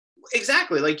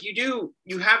 Exactly. Like, you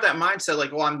have that mindset,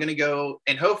 like, well, I'm going to go,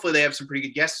 and hopefully they have some pretty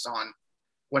good guests on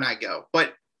when I go.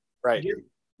 But right,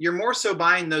 you're more so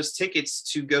buying those tickets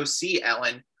to go see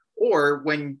Ellen, or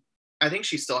when, I think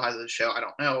she still has a show, I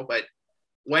don't know, but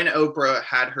when Oprah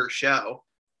had her show,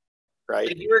 right,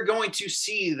 like, you were going to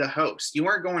see the host. You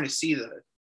weren't going to see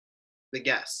the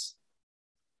guests.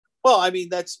 Well, I mean,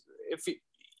 that's, if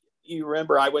you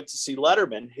remember, I went to see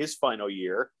Letterman his final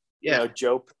year. Yeah. You know,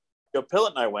 Joe Pillett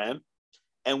and I went,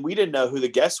 and we didn't know who the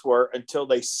guests were until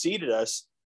they seated us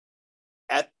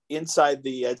inside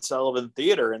the Ed Sullivan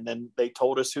Theater, and then they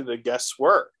told us who the guests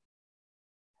were.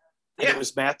 And it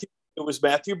was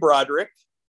Matthew Broderick.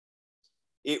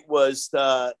 It was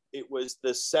the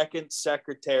second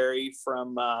secretary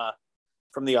from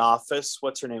The Office.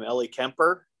 What's her name? Ellie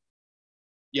Kemper.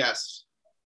 Yes.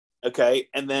 Okay,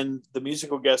 and then the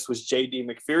musical guest was J.D.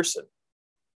 McPherson.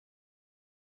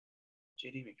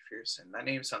 J.D. McPherson. That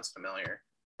name sounds familiar.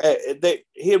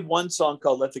 He had one song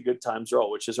called "Let the Good Times Roll,"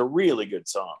 which is a really good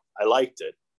song. I liked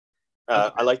it.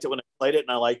 Okay. I liked it when I played it,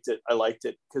 and I liked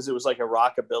it because it was like a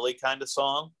rockabilly kind of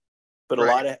song, but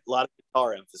right. a lot of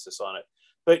guitar emphasis on it.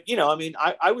 But you know, I mean,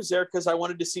 I was there because I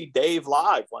wanted to see Dave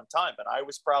live one time, and I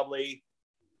was probably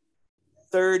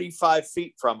 35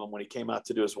 feet from him when he came out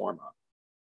to do his warm up.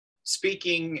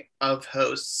 Speaking of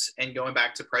hosts and going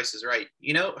back to Price is Right,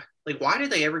 you know, like, why did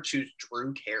they ever choose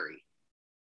Drew Carey?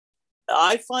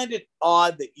 I find it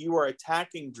odd that you are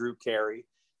attacking Drew Carey,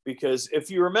 because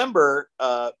if you remember,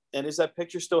 and is that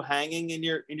picture still hanging in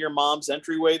your mom's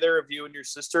entryway there of you and your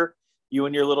sister, you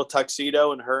in your little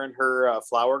tuxedo and her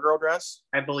flower girl dress?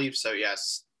 I believe so,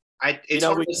 yes. It's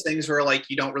one of those things where,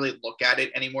 like, you don't really look at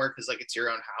it anymore because, like, it's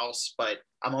your own house, but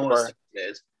I'm almost certain it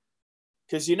is.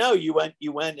 Because, you know, you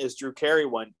went as Drew Carey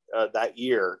went that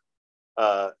year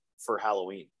for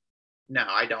Halloween. No,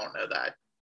 I don't know that.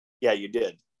 Yeah, you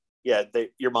did. Yeah,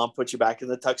 your mom put you back in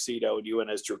the tuxedo and you went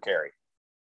as Drew Carey.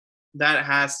 That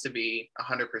has to be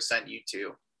 100% you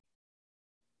two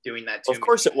doing that to me. Of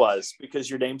course it was, because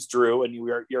your name's Drew and you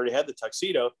already had the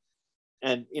tuxedo,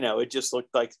 and you know, it just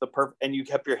looked like the perfect. And you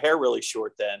kept your hair really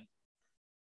short then,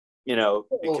 you know,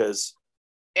 because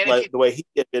the way he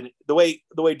did, the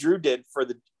way Drew did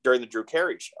during the Drew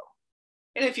Carey show.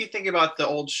 And if you think about the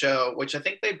old show, which I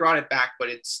think they brought it back, but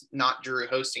it's not Drew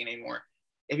hosting anymore.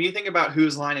 If you think about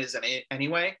Whose Line Is It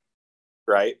Anyway?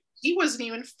 Right. He wasn't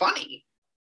even funny.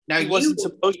 Now, he wasn't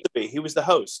supposed to be. He was the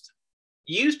host.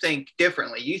 You think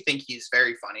differently. You think he's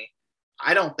very funny.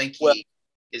 I don't think he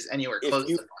is anywhere close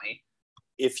to funny.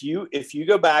 If you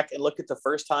go back and look at the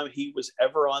first time he was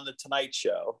ever on The Tonight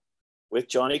Show with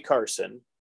Johnny Carson,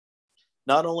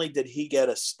 not only did he get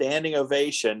a standing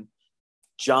ovation,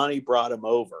 Johnny brought him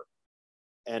over.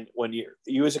 And when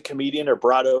you as a comedian are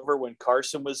brought over when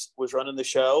Carson was running the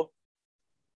show,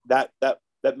 that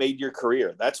made your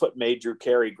career. That's what made Drew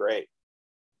Carey great.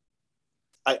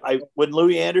 I when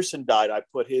Louis Anderson died, I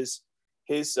put his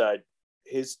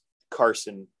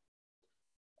Carson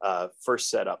first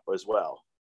setup as well.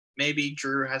 Maybe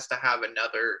Drew has to have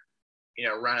another,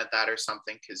 run at that or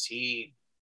something, because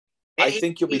I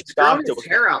think you'll be shocked. His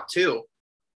hair out too.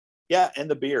 Yeah, and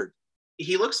the beard.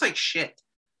 He looks like shit.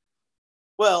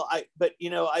 Well, I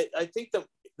think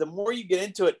the more you get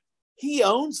into it, he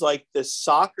owns like the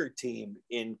soccer team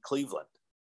in Cleveland.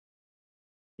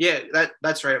 Yeah,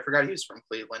 that's right. I forgot he was from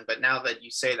Cleveland. But now that you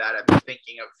say that, I've been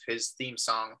thinking of his theme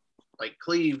song, like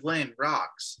Cleveland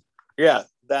Rocks. Yeah,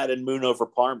 that and Moon Over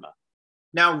Parma.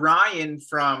 Now, Ryan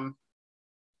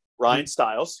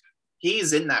Stiles.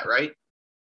 He's in that, right?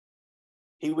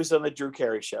 He was on the Drew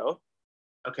Carey show.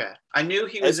 Okay. I knew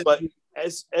he was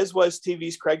as was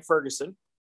TV's Craig Ferguson.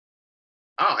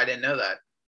 Oh, I didn't know that.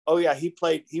 Oh yeah, he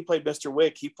played Mr.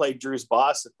 Wick. He played Drew's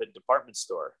boss at the department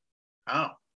store. Oh.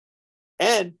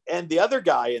 And the other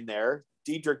guy in there,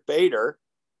 Diedrich Bader,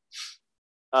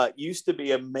 used to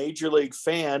be a major league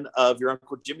fan of your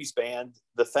Uncle Jimmy's band,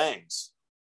 The Fangs.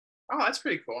 Oh, that's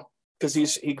pretty cool. Because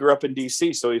he grew up in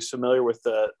DC, so he's familiar with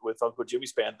Uncle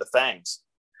Jimmy's band, The Fangs.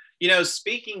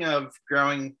 Speaking of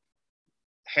growing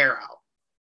hair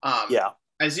out, yeah.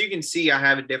 As you can see, I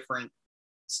have a different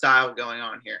style going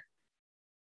on here.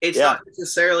 It's not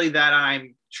necessarily that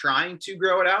I'm trying to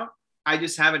grow it out. I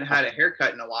just haven't had a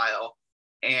haircut in a while,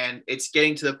 and it's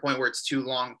getting to the point where it's too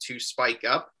long to spike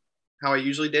up how I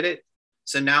usually did it.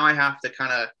 So now I have to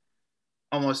kind of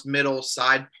almost middle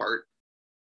side part.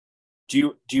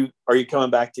 Are you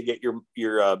coming back to get your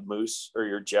mousse or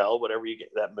your gel, whatever you get,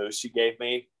 that mousse you gave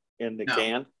me in the No,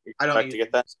 can? You're I don't back to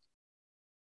get that.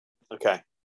 Okay.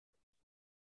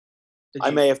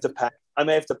 I may have to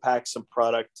pack some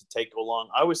product to take along.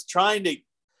 I was trying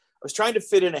to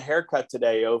fit in a haircut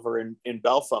today over in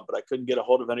Belfont, but I couldn't get a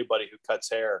hold of anybody who cuts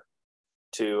hair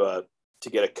to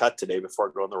get a cut today before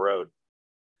I go on the road.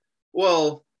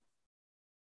 Well,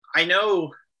 I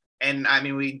know, and I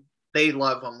mean they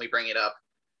love when we bring it up,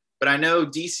 but I know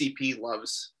DCP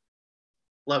loves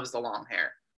the long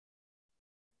hair.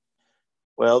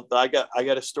 Well, I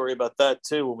got a story about that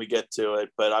too when we get to it,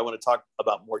 but I want to talk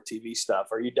about more TV stuff.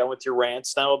 Are you done with your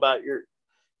rants now about your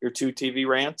two TV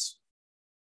rants?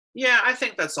 Yeah, I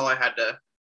think that's all I had to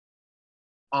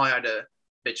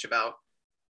bitch about.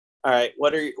 All right.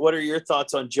 What are your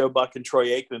thoughts on Joe Buck and Troy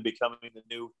Aikman becoming the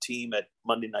new team at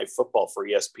Monday Night Football for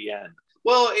ESPN?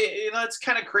 Well, it's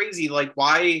kind of crazy. Like,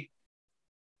 why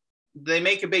they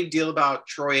make a big deal about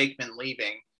Troy Aikman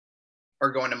leaving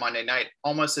or going to Monday Night,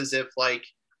 almost as if like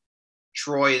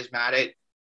Troy is mad at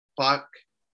Buck,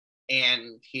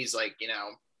 and he's like,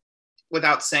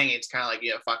 without saying it, it's kind of like,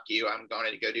 yeah, fuck you, I'm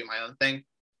going to go do my own thing.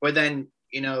 But then,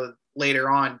 later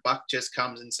on, Buck just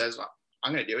comes and says, well,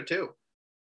 I'm going to do it too.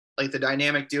 Like the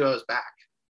dynamic duo is back.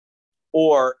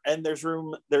 And there's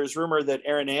rumor that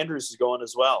Aaron Andrews is going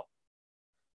as well.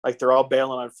 Like they're all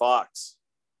bailing on Fox.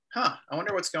 Huh. I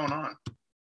wonder what's going on.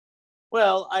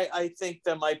 Well, I think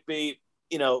that might be,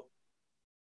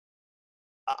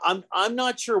 I'm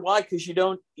not sure why, because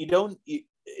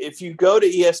if you go to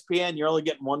ESPN, you're only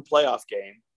getting one playoff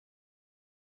game.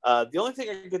 The only thing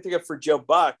I can think of for Joe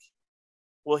Buck,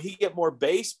 will he get more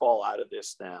baseball out of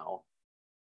this now?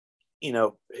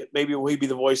 Maybe will he be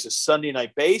the voice of Sunday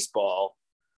Night Baseball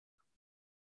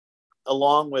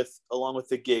along with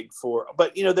the gig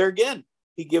but there again,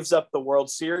 he gives up the World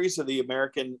Series or the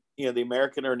American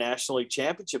or National League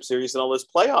Championship Series and all those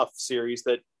playoff series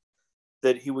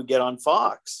that he would get on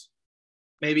Fox.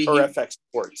 FX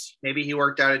Sports. Maybe he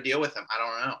worked out a deal with him. I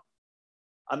don't know.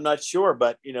 I'm not sure,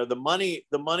 but the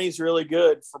money's really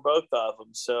good for both of them.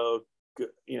 So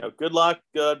good luck.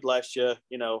 God bless you.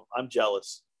 I'm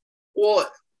jealous. Well,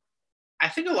 I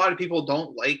think a lot of people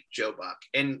don't like Joe Buck.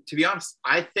 And to be honest,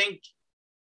 I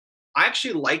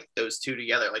actually like those two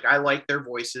together. Like, I like their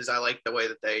voices. I like the way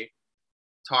that they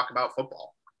talk about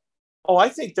football. Oh, I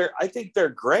think they're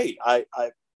great.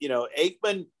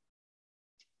 Aikman,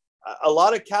 a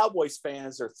lot of Cowboys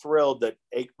fans are thrilled that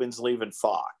Aikman's leaving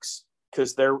Fox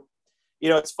because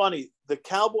it's funny.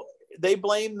 They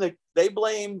blame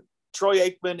Troy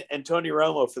Aikman and Tony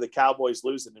Romo for the Cowboys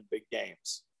losing in big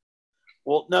games.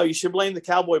 Well, no, you should blame the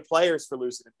Cowboy players for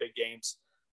losing in big games.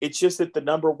 It's just that the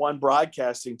number one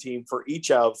broadcasting team for each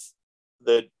of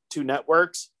the two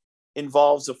networks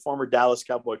involves a former Dallas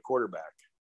Cowboy quarterback.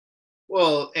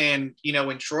 Well, and,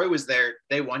 when Troy was there,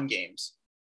 they won games.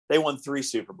 They won 3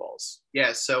 Super Bowls.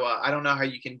 Yeah, so I don't know how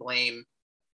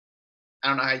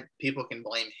people can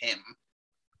blame him.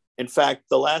 In fact,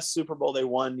 the last Super Bowl they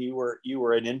won, you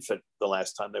were an infant the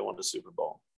last time they won the Super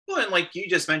Bowl. Well, and like you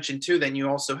just mentioned too, then you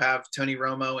also have Tony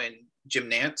Romo and Jim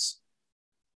Nantz.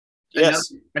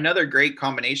 Yes. Another great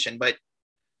combination, but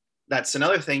that's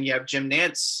another thing. You have Jim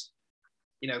Nantz,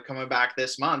 coming back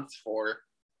this month for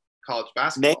college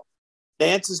basketball.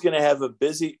 Nantz is going to have a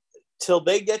busy till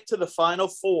they get to the Final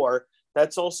Four.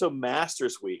 That's also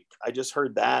Masters Week. I just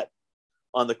heard that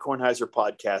on the Kornheiser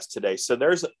podcast today. So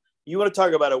you want to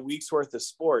talk about a week's worth of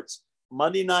sports.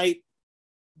 Monday night,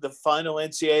 the final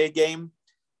NCAA game.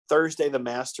 Thursday, the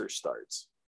Masters starts.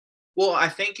 Well, I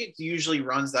think it usually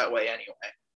runs that way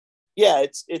anyway. Yeah,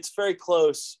 it's very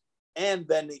close. And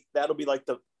then that'll be like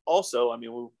we'll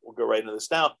go right into this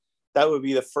now. That would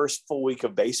be the first full week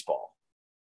of baseball.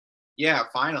 Yeah,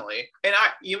 finally. And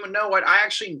you know what? I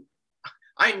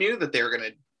knew that they were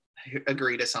going to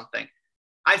agree to something.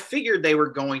 I figured they were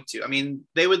going to. I mean,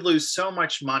 they would lose so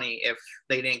much money if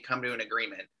they didn't come to an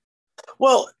agreement.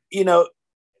 Well,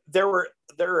 there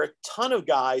are a ton of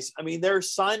guys. I mean, there are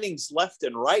signings left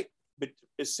and right. But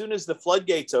as soon as the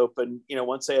floodgates open,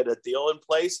 once they had a deal in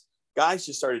place, guys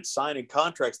just started signing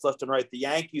contracts left and right. The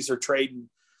Yankees are trading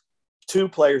 2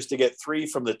 players to get 3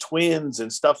 from the Twins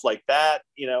and stuff like that.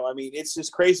 I mean, it's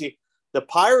just crazy. The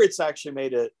Pirates actually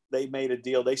made a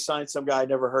deal. They signed some guy I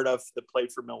never heard of that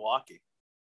played for Milwaukee.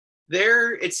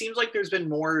 It seems like there's been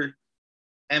more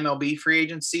MLB free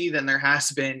agency than there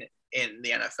has been in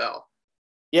the NFL.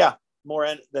 Yeah, more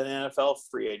than NFL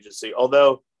free agency.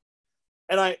 Although,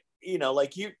 and you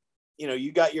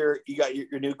got your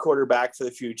new quarterback for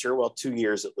the future. Well, 2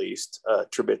 years at least,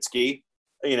 Trubisky.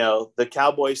 the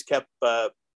Cowboys kept,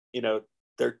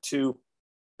 their two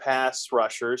pass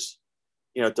rushers,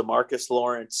 DeMarcus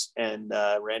Lawrence and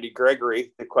Randy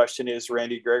Gregory. The question is,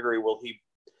 Randy Gregory, will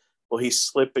he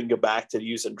slip and go back to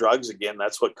using drugs again?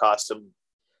 That's what cost him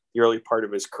the early part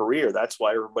of his career. That's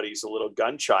why everybody's a little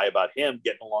gun shy about him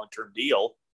getting a long-term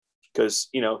deal, because,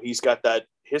 he's got that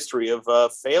history of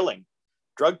failing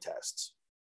drug tests.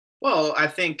 Well, I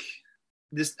think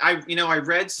I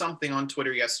read something on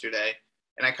Twitter yesterday,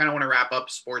 and I kind of want to wrap up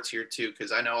sports here too,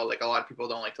 because I know like a lot of people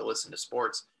don't like to listen to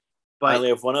sports. But I only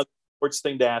have one other sports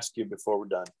thing to ask you before we're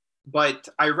done. But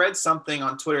I read something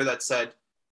on Twitter that said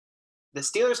the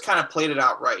Steelers kind of played it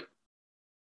out right.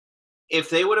 If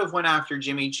they would have went after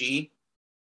Jimmy G,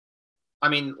 I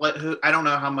mean, I don't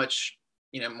know how much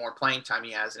more playing time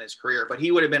he has in his career, but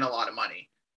he would have been a lot of money.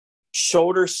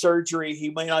 Shoulder surgery, he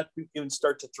may not even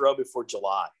start to throw before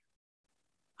July.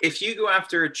 If you go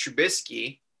after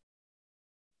Trubisky,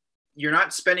 you're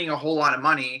not spending a whole lot of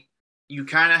money. You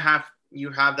kind of have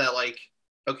that like,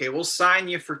 okay, we'll sign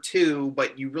you for 2,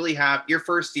 but you really have your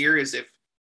first year is if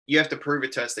you have to prove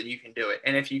it to us that you can do it.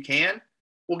 And if you can,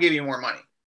 we'll give you more money.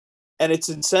 And it's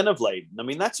incentive laden. I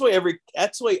mean, that's the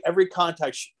way every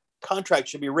contract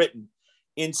should be written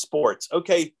in sports.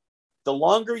 Okay, the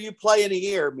longer you play in a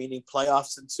year, meaning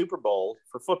playoffs and Super Bowl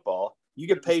for football, you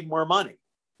get paid more money.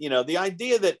 The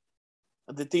idea that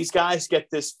these guys get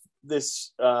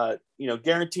this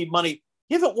guaranteed money,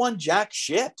 you haven't won jack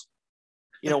shit.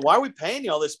 Why are we paying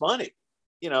you all this money?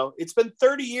 It's been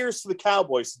 30 years for the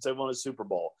Cowboys since they won a Super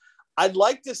Bowl. I'd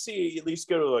like to see at least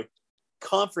go to a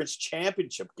conference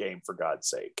championship game, for God's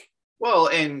sake. Well,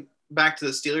 and back to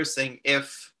the Steelers thing,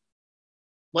 if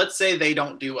let's say they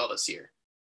don't do well this year,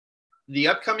 the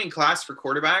upcoming class for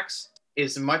quarterbacks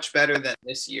is much better than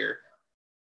this year.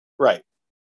 Right.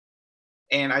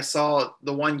 And I saw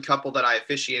the one couple that I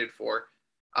officiated for,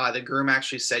 the groom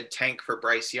actually said tank for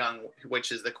Bryce Young,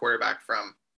 which is the quarterback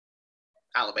from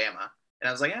Alabama. And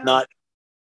I was like,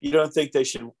 you don't think they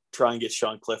should try and get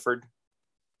Sean Clifford?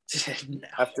 No.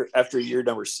 After year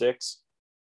number 6?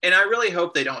 And I really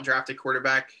hope they don't draft a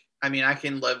quarterback. I mean, I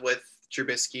can live with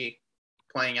Trubisky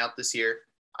playing out this year.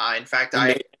 In fact,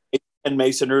 and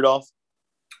Mason Rudolph?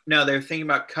 No, they're thinking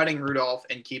about cutting Rudolph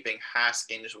and keeping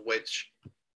Haskins, which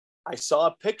I saw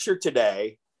a picture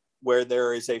today where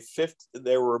there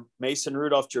were Mason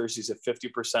Rudolph jerseys at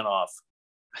 50% off.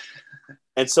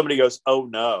 And somebody goes, "Oh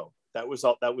no." That was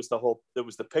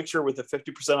the picture with the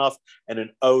 50% off and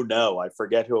an "oh no." I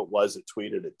forget who it was that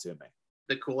tweeted it to me.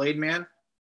 The Kool-Aid man?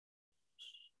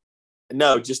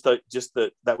 No, just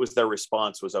that was their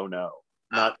response was "oh no."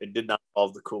 It did not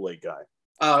involve the Kool-Aid guy.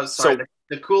 Oh, sorry. So,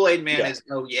 the Kool-Aid man is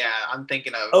 "oh yeah." I'm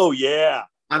thinking of "oh yeah."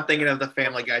 I'm thinking of the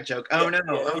Family Guy joke. Oh no!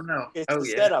 Oh no! It's oh the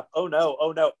yeah! Setup. Oh no!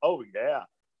 Oh no! Oh yeah.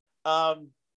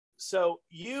 So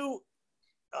you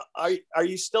are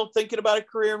you still thinking about a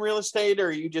career in real estate, or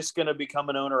are you just going to become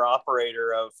an owner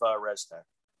operator of ResTech?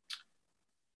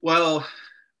 Well,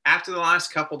 after the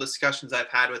last couple discussions I've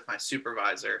had with my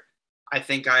supervisor, I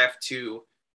think I have to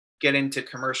get into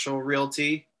commercial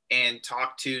realty and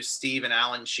talk to Steve and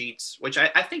Alan Sheets, which I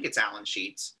think it's Alan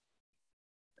Sheets.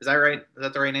 Is that right? Is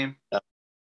that the right name?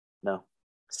 No.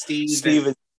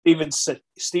 Steven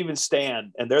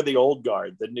Stan, and they're the old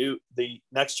guard. The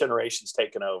next generation's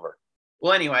taken over.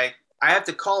 Well, anyway, I have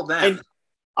to call them. And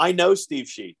I know Steve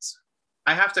Sheets.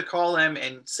 I have to call them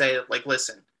and say, like,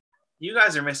 listen, you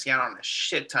guys are missing out on a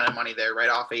shit ton of money there right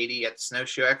off 80 at the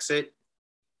Snowshoe exit.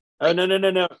 Oh,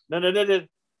 no.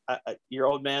 Your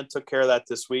old man took care of that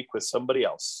this week with somebody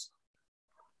else.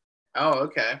 Oh,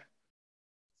 okay.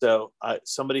 So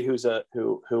somebody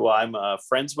who I'm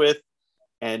friends with,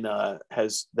 and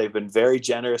they've been very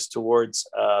generous towards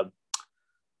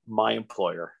my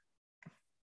employer.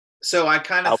 So I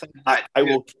kind of I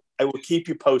will keep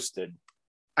you posted.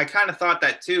 I kind of thought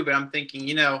that too, but I'm thinking,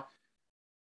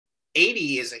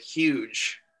 80 is a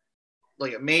huge,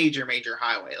 like a major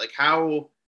highway. Like how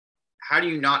do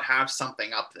you not have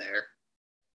something up there?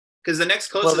 Because the next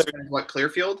closest one is what,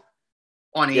 Clearfield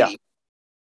on 80.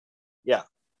 Yeah.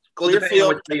 Well, depending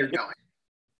on which way you're going.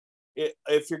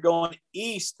 If you're going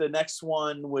east, the next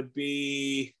one would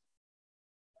be.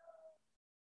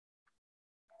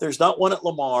 There's not one at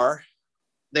Lamar.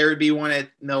 There would be one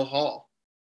at Mill Hall.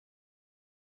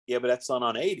 Yeah, but that's not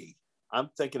on 80.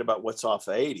 I'm thinking about what's off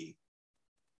of 80.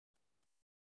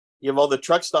 You have all the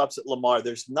truck stops at Lamar.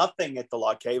 There's nothing at the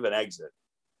Lock Haven exit.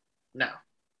 No.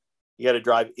 You got to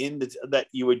drive into that.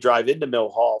 You would drive into Mill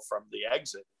Hall from the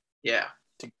exit. Yeah.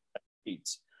 To get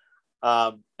seats.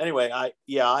 Anyway,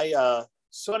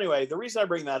 so anyway, the reason I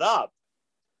bring that up,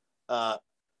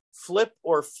 Flip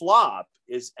or Flop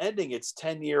is ending its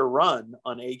 10-year run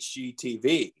on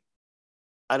HGTV.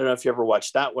 I don't know if you ever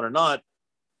watched that one or not,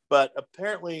 but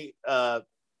apparently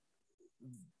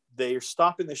they are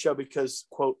stopping the show because,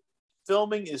 quote,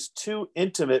 filming is too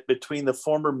intimate between the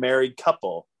former married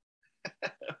couple.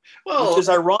 Well, which is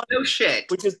ironic. No shit.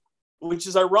 Which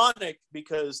is ironic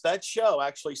because that show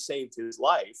actually saved his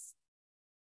life.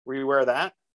 Were you aware of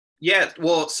that? Yeah,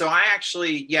 well, so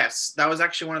yes, that was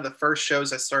actually one of the first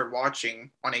shows I started watching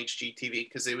on HGTV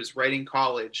because it was right in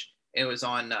college. And it was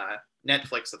on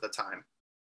Netflix at the time.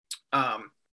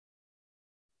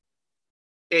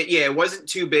 It wasn't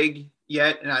too big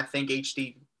yet, and I think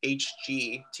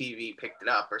HGTV picked it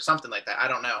up or something like that. I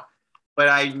don't know, but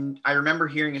I remember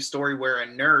hearing a story where a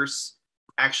nurse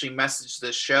actually messaged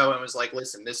this show and was like,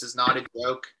 "Listen, this is not a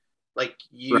joke. Like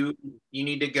you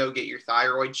need to go get your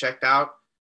thyroid checked out."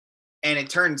 And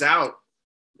it turns out,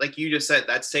 like you just said,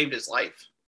 that saved his life.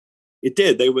 It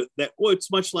did.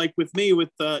 It's much like with me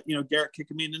with Garrett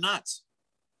kicking me in the nuts.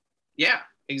 Yeah,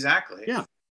 exactly. Yeah.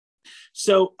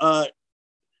 So, but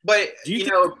do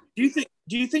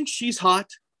you think she's hot?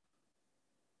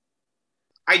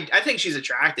 I think she's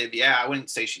attractive. Yeah, I wouldn't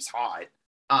say she's hot.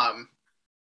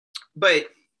 But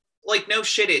like no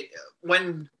shit,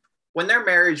 when their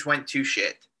marriage went to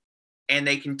shit and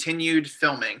they continued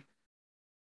filming,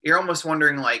 you're almost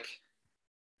wondering like,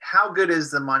 how good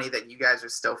is the money that you guys are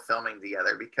still filming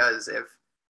together? Because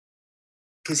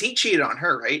he cheated on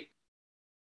her, right?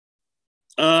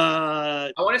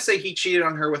 I want to say he cheated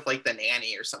on her with like the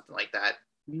nanny or something like that.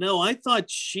 No, I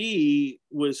thought she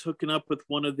was hooking up with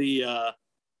one of their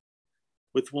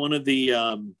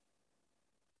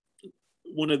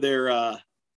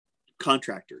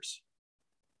contractors.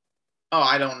 Oh,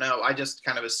 I don't know. I just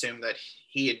kind of assumed that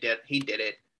he did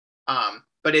it.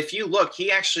 But if you look, he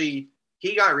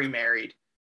got remarried.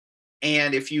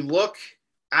 And if you look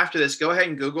after this, go ahead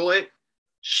and Google it.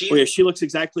 She looks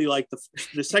exactly like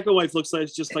the second wife looks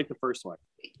like just like the first wife.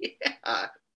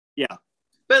 Yeah.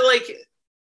 But like,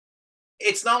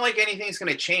 it's not like anything's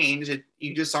going to change.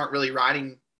 You just aren't really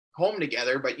riding home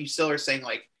together, but you still are saying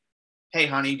like, "Hey,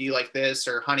 honey, do you like this?"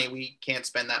 Or "Honey, we can't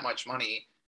spend that much money."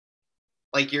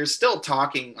 Like you're still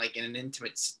talking like in an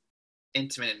intimate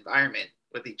environment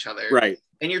with each other, right?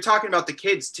 And you're talking about the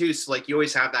kids too, so like you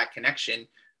always have that connection.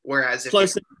 Whereas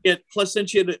plus then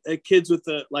she had kids with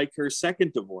like her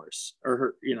second divorce or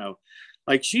her,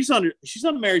 like she's on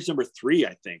marriage number 3,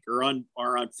 I think, or on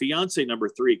fiance number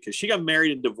 3 because she got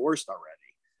married and divorced already.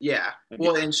 Yeah,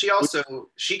 well, and she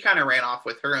kind of ran off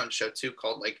with her own show too,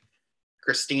 called like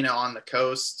Christina on the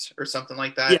Coast or something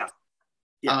like that.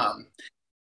 Yeah.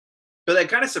 But that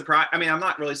kind of surprised. I mean, I'm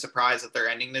not really surprised that they're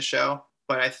ending the show,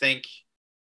 but I think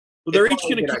they're each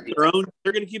going to keep their own.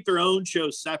 They're going to keep their own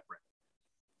shows separate,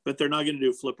 but they're not going to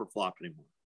do Flip or Flop anymore.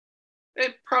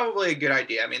 It's probably a good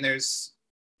idea. I mean, it's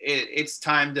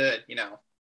time to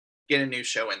get a new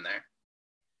show in there.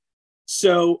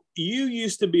 So you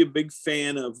used to be a big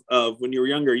fan of when you were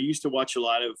younger. You used to watch a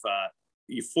lot of.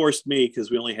 You forced me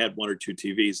because we only had 1 or 2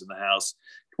 TVs in the house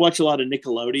to watch a lot of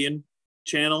Nickelodeon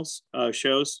channels,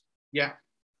 shows. Yeah.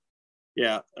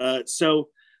 So,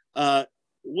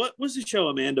 what was the show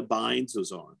Amanda Bynes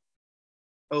was on?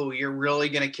 Oh, you're really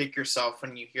gonna kick yourself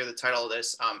when you hear the title of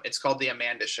this. It's called The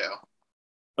Amanda Show.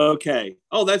 Okay.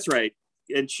 Oh, that's right.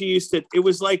 And she used to. It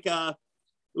was like the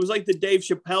Dave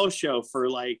Chappelle show for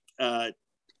like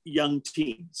young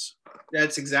teens.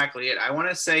 That's exactly it. I want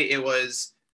to say it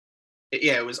was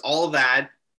all of that.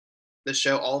 The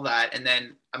show, all that, and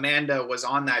then Amanda was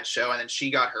on that show, and then she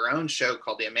got her own show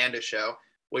called The Amanda Show,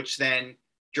 which then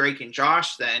Drake and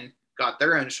Josh then got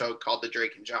their own show called The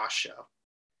Drake and Josh Show.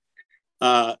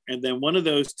 And then one of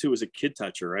those 2 was a kid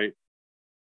toucher, right?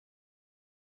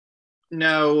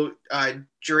 No,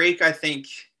 Drake, I think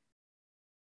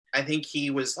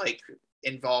he was like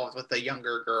involved with a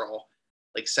younger girl,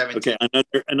 like 17. Okay,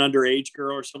 an underage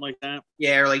girl or something like that?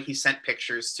 Yeah, or like he sent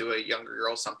pictures to a younger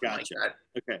girl, something Gotcha. like that.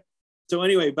 Okay. So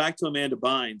anyway, back to Amanda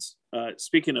Bynes.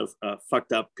 Speaking of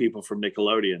fucked up people from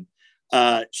Nickelodeon,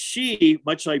 she,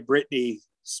 much like Britney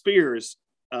Spears,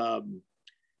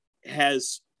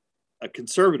 has a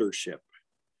conservatorship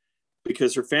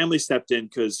because her family stepped in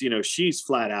because she's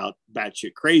flat out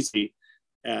batshit crazy,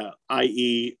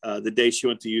 i.e., the day she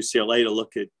went to UCLA to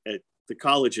look at the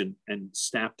college and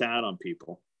snapped out on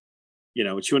people. She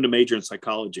went to major in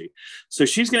psychology, so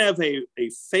she's going to have a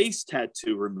face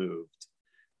tattoo removed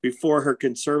before her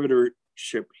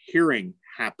conservatorship hearing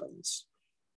happens.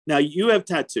 Now, you have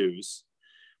tattoos.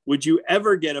 Would you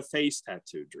ever get a face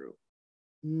tattoo, Drew?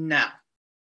 No.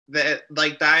 That,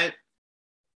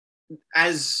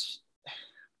 as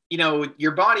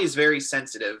your body is very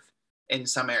sensitive in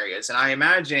some areas. And I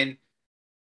imagine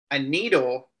a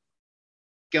needle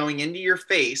going into your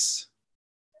face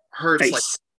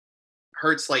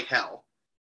hurts like hell.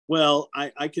 Well,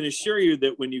 I can assure you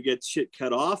that when you get shit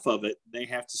cut off of it, they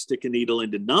have to stick a needle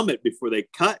in to numb it before they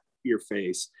cut your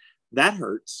face. That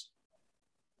hurts.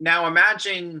 Now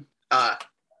imagine a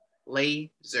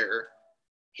laser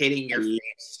hitting your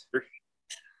face.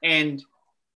 And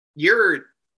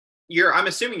I'm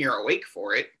assuming you're awake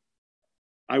for it.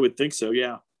 I would think so,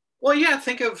 yeah. Well, yeah,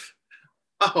 think of,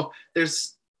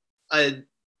 there's a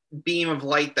beam of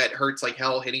light that hurts like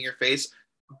hell hitting your face.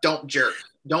 Don't jerk.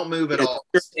 Don't move at all.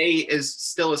 Stay as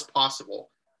still as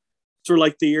possible. Sort of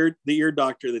like the ear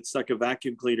doctor that stuck a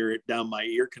vacuum cleaner down my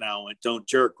ear canal and went, don't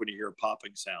jerk when you hear a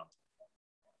popping sound.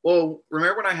 Well,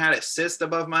 remember when I had a cyst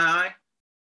above my eye?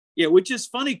 Yeah, which is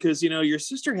funny because, your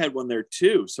sister had one there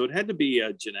too. So it had to be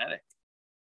genetic.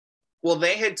 Well,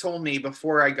 they had told me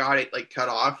before I got it cut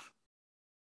off,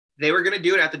 they were going to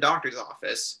do it at the doctor's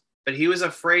office. But he was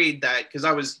afraid that, because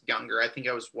I was younger, I think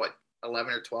I was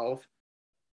 11 or 12.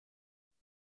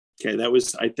 Okay,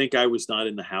 I think I was not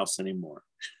in the house anymore.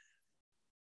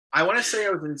 I want to say I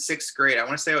was in 6th grade. I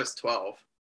want to say I was 12.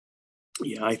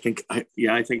 Yeah, I think at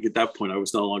that point I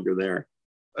was no longer there.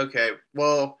 Okay,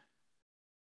 well,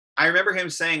 I remember him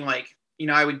saying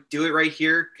I would do it right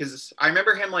here because I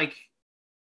remember him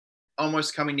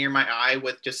almost coming near my eye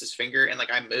with just his finger and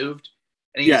I moved.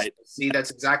 And he said, see, that's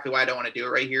exactly why I don't want to do it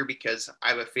right here because I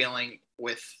have a feeling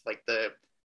with the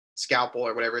scalpel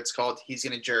or whatever it's called, he's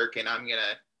going to jerk and I'm going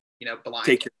to, blind.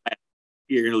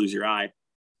 You're going to lose your eye.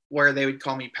 Where they would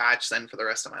call me Patch then for the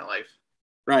rest of my life.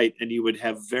 Right. And you would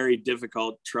have very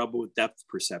difficult trouble with depth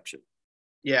perception.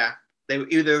 Yeah. They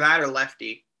either that or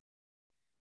lefty.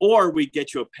 Or we'd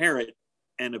get you a parrot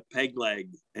and a peg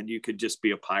leg and you could just be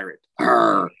a pirate.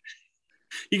 Arr!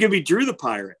 You could be Drew the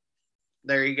Pirate.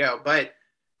 There you go. But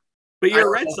you're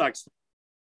a Red Sox fan.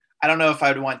 I don't know if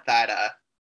I'd want that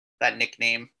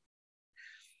nickname.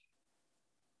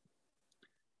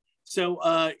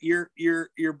 So your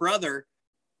brother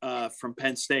from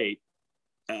Penn State,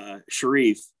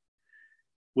 Sharif,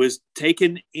 was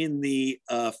taken in the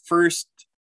first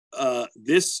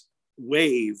this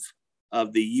wave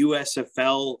of the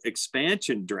USFL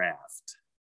expansion draft.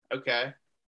 Okay.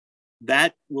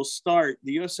 That will start.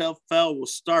 The USFL will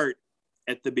start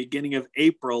at the beginning of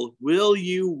April. Will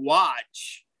you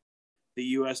watch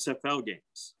the USFL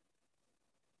games?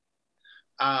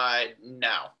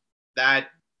 No. That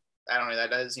I don't know. That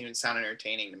doesn't even sound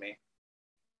entertaining to me.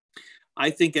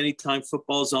 I think anytime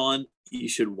football's on, you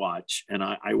should watch, and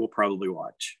I will probably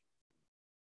watch.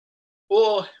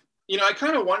 Well, I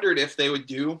kind of wondered if they would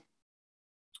do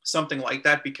something like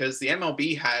that because the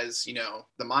MLB has,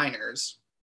 the minors.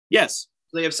 Yes.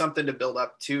 They have something to build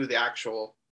up to the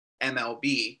actual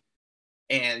MLB.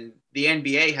 And the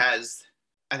NBA has,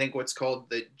 I think, what's called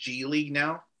the G League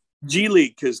now. G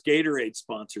League, because Gatorade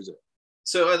sponsors it.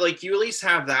 So, you at least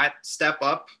have that step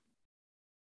up.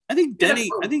 I think Denny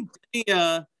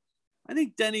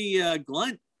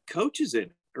Glunt coaches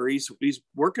it, or he's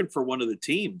working for one of the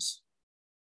teams.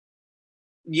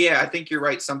 Yeah, I think you're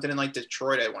right. Something in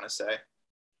Detroit, I want to say.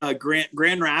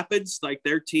 Grand Rapids,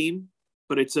 their team,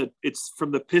 but it's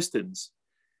from the Pistons.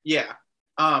 Yeah.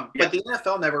 But the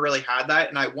NFL never really had that,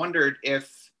 and I wondered if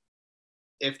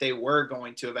they were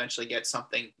going to eventually get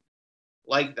something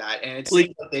like that. And it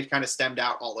seems like they've kind of stemmed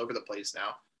out all over the place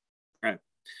now. Right.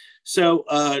 So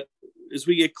as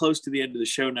we get close to the end of the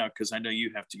show now, because I know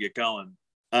you have to get going,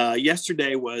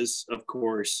 yesterday was, of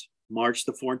course, March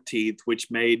the 14th, which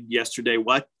made yesterday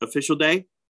what official day?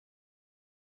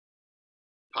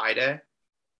 Pie Day.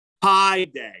 Pie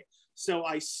Day. So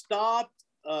I stopped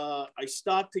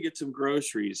to get some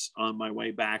groceries on my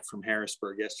way back from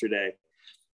Harrisburg yesterday.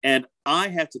 And I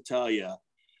have to tell you,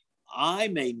 I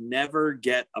may never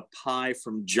get a pie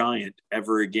from Giant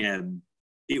ever again.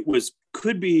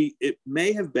 It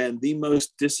may have been the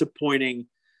most disappointing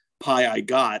pie I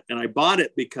got. And I bought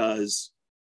it because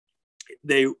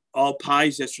all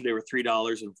pies yesterday were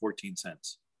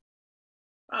 $3.14.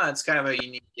 Oh, it's kind of a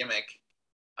unique gimmick.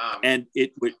 And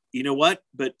it would, you know what?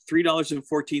 But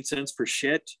 $3.14 for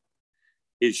shit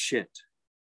is shit.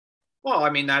 Well,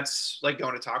 I mean, that's like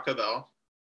going to Taco Bell.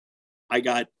 I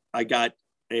got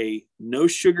a no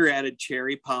sugar added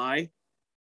cherry pie,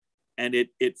 and it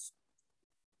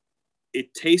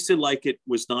tasted like it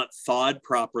was not thawed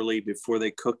properly before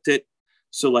they cooked it.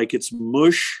 So it's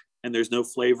mush and there's no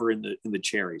flavor in the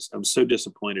cherries. I'm so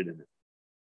disappointed in it.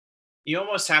 You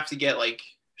almost have to get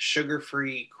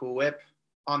sugar-free Cool Whip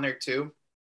on there too.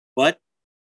 What?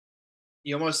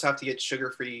 You almost have to get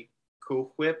sugar-free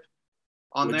Cool Whip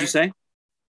on What'd there. you say?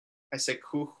 I said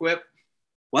Cool Whip.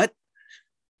 What?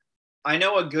 I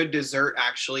know a good dessert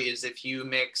actually is if you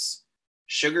mix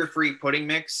sugar-free pudding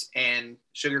mix and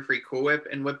sugar-free Cool Whip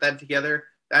and whip that together.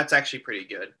 That's actually pretty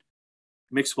good.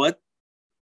 Mix what?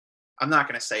 I'm not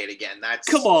going to say it again.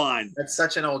 Come on. That's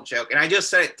such an old joke. And I just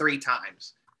said it 3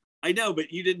 times. I know,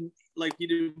 but you didn't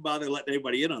bother letting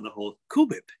anybody in on the whole Cool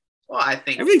Whip. Well, I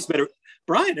think everything's better.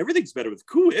 Brian, everything's better with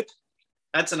Cool Whip.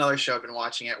 That's another show I've been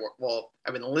watching at work. Well,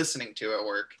 I've been listening to at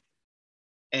work.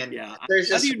 And yeah, there's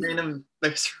just random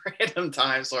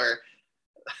times where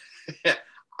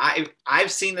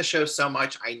I've seen the show so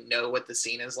much, I know what the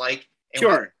scene is like. And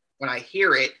sure. When I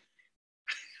hear it,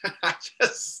 I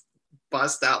just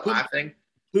bust out laughing.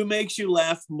 Who makes you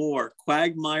laugh more,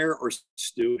 Quagmire or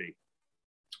Stewie?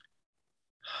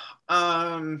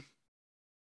 I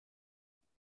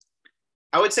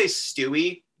would say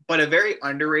Stewie, but a very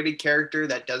underrated character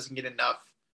that doesn't get enough,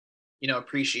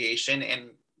 appreciation. And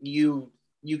you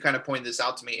kind of pointed this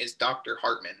out to me is Dr.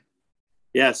 Hartman.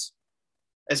 Yes.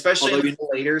 Especially in the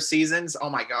later seasons. Oh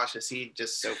my gosh, is he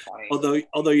just so funny?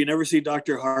 Although you never see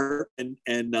Dr. Hartman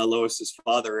and Lois's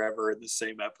father ever in the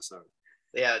same episode.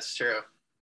 Yeah, it's true.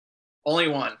 Only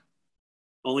one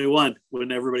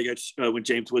when everybody gets when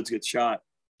James Woods gets shot.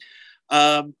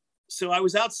 So I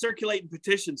was out circulating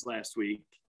petitions last week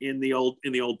in the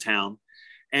old town,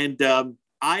 and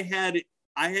I had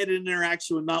an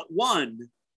interaction with not one,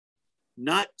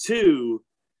 not two,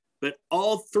 but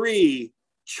all 3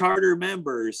 charter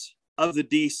members of the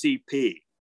DCP.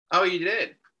 Oh, you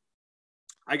did?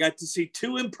 I got to see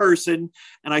 2 in person,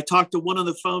 and I talked to one on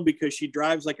the phone because she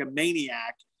drives like a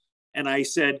maniac. And I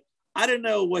said, I don't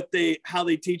know how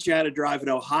they teach you how to drive in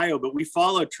Ohio, but we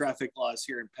follow traffic laws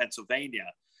here in Pennsylvania.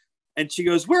 And she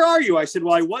goes, where are you? I said,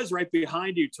 well, I was right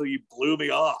behind you till you blew me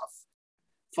off,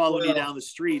 followed you down the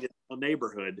street in the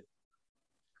neighborhood.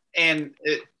 And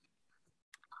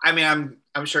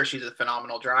I'm sure she's a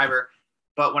phenomenal driver,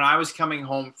 but when I was coming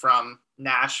home from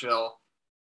Nashville,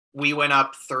 we went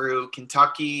up through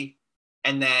Kentucky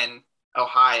and then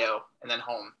Ohio and then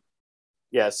home.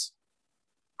 Yes.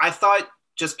 I thought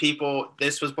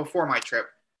this was before my trip.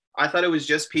 I thought it was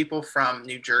just people from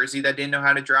New Jersey that didn't know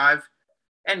how to drive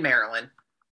and Maryland.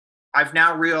 I've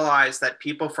now realized that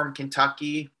people from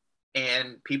Kentucky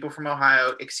and people from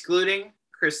Ohio, excluding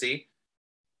Chrissy,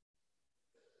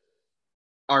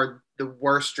 are the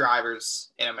worst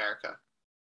drivers in America.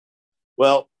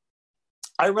 Well,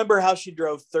 I remember how she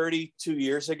drove 32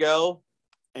 years ago,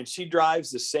 and she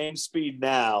drives the same speed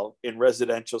now in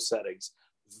residential settings.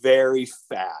 Very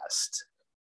fast.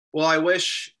 Well, I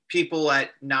wish people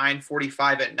at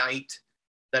 9:45 at night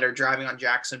that are driving on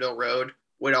Jacksonville Road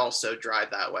would also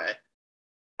drive that way.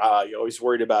 You're always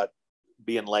worried about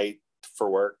being late for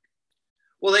work.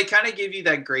 Well, they kind of give you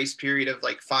that grace period of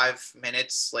like 5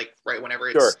 minutes, like right whenever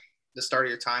it's the start of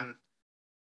your time.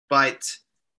 But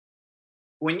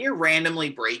when you're randomly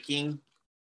braking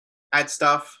at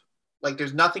stuff, like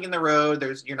there's nothing in the road,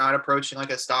 you're not approaching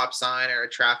like a stop sign or a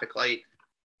traffic light,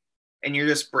 and you're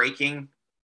just braking,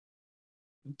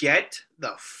 get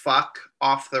the fuck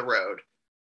off the road.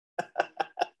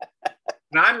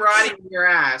 And I'm riding your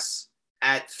ass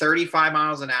at 35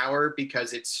 miles an hour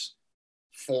because it's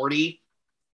 40.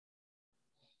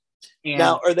 And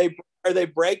now, are they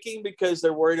braking because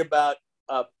they're worried about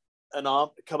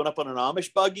coming up on an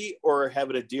Amish buggy or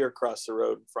having a deer cross the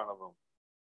road in front of them?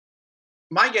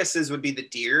 My guess would be the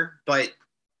deer, but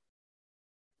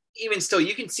even still,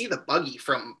 you can see the buggy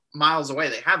from miles away.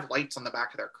 They have lights on the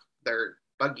back of their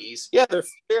buggies. Yeah,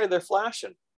 they're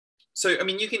flashing. So, I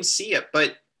mean, you can see it,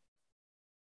 but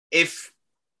if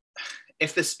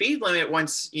the speed limit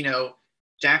once,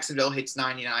 Jacksonville hits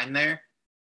 99 there,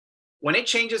 when it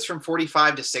changes from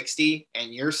 45 to 60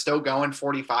 and you're still going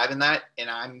 45 in that, and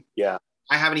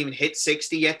I haven't even hit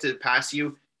 60 yet to pass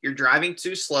you, you're driving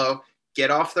too slow, get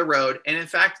off the road. And in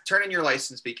fact, turn in your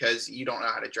license because you don't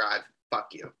know how to drive.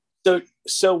 Fuck you.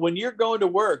 So when you're going to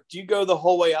work, do you go the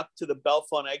whole way up to the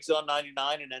Bellefonte exit on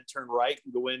 99 and then turn right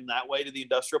and go in that way to the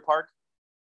industrial park?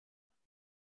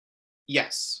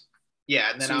 Yes.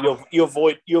 Yeah. And then so you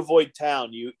avoid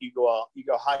town. You go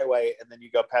highway and then you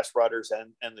go past Rudders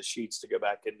and the Sheets to go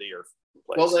back into your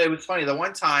place. Well, it was funny. The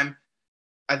one time,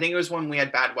 I think it was when we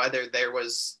had bad weather, there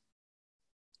was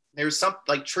some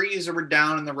like trees that were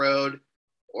down in the road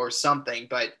or something,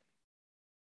 but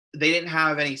they didn't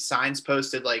have any signs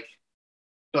posted like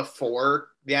before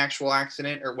the actual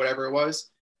accident or whatever it was.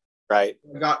 Right.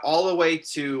 We got all the way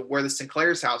to where the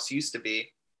Sinclair's house used to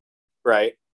be.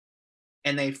 Right.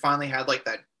 And they finally had like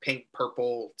that pink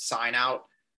purple sign out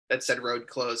that said road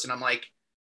closed. And I'm like,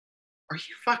 Are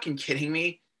you fucking kidding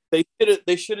me? They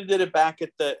should have did it back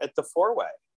at the four-way.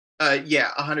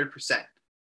 Yeah, 100%.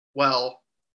 Well,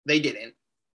 they didn't.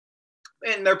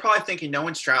 And they're probably thinking no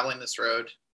one's traveling this road.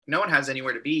 No one has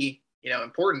anywhere to be,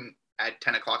 important at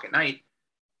 10 o'clock at night.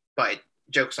 But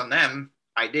joke's on them.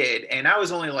 I did. And I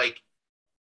was only like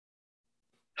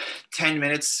 10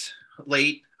 minutes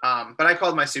late. But I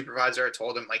called my supervisor. I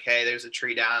told him, like, hey, there's a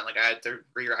tree down. Like, I had to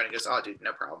reroute. He goes, oh, dude,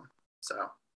 no problem. So,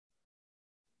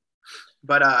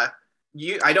 but I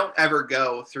don't ever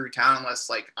go through town unless,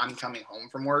 like, I'm coming home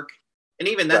from work. And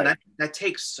even then, Right. that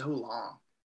takes so long.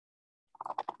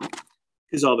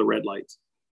 Because all the red lights.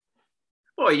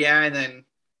 Oh, yeah. And then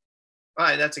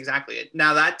that's exactly it.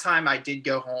 Now, that time I did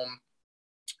go home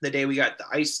the day we got the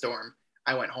ice storm.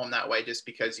 I went home that way just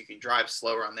because you can drive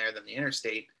slower on there than the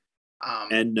interstate.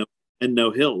 And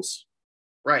no hills.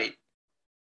 Right.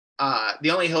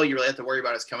 The only hill you really have to worry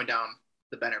about is coming down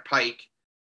the Benner Pike.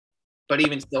 But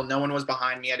even still, no one was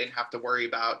behind me. I didn't have to worry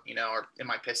about, or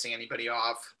am I pissing anybody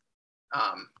off?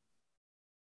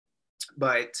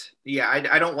 But yeah,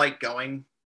 I don't like going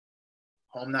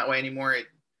home that way anymore.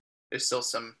 There's still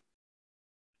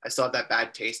I still have that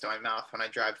bad taste in my mouth when I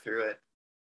drive through it.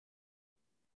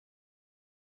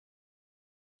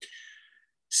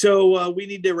 So we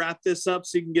need to wrap this up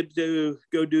so you can get to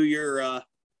go do your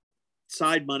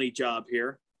side money job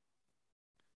here.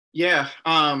 Yeah.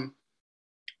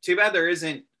 Too bad there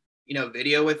isn't,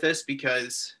 video with this,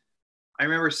 because I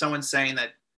remember someone saying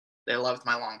that they loved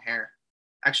my long hair.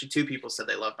 Actually, 2 people said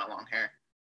they loved my long hair.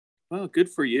 Well, good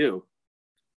for you.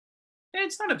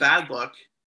 It's not a bad look.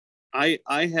 I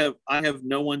have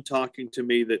no one talking to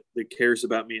me that cares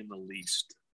about me in the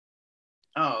least.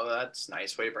 Oh, that's a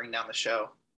nice way to bring down the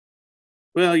show.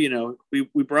 Well,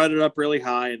 we brought it up really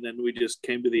high, and then we just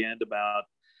came to the end about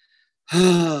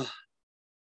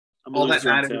all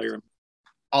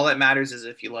that matters is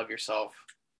if you love yourself.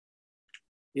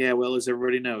 Yeah, well, as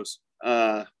everybody knows,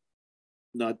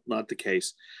 not the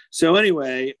case. So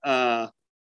anyway,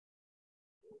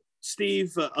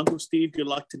 Steve, Uncle Steve, good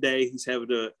luck today. He's having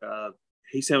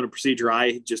a procedure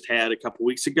I just had a couple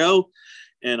weeks ago,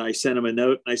 and I sent him a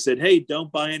note and I said, hey,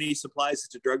 don't buy any supplies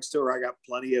at the drugstore. I got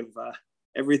plenty of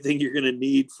everything you're going to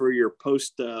need for your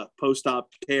post-op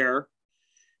care,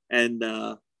 and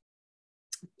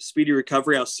speedy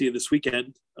recovery. I'll see you this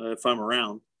weekend if I'm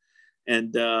around,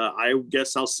 and I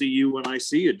guess I'll see you when I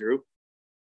see you, Drew.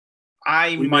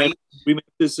 We may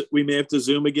have to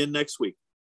Zoom again next week.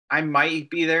 I might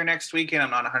be there next weekend.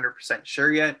 I'm not 100%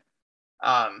 sure yet.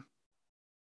 I'm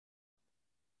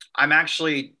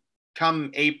actually,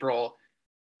 come April,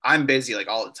 I'm busy like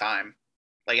all the time.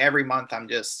 Like every month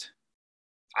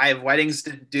I have weddings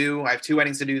to do. I have 2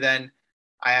 weddings to do then.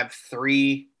 I have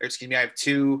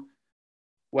 2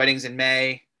 weddings in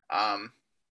May.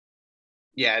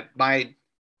 Yeah, I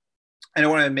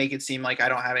don't want to make it seem like I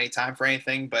don't have any time for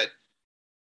anything, but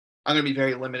I'm going to be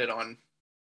very limited on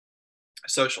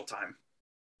social time.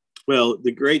 Well,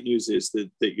 the great news is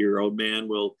that your old man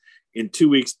will in 2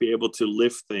 weeks be able to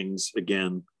lift things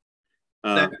again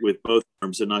with both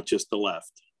arms and not just the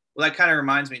left. Well, that kind of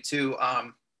reminds me too.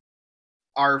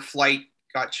 Our flight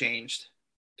got changed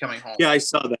coming home. Yeah, I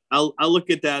saw that. I'll look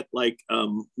at that like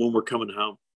when we're coming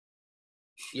home.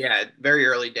 Yeah, very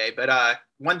early day. But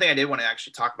one thing I did want to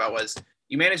actually talk about was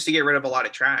you managed to get rid of a lot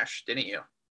of trash, didn't you?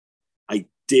 I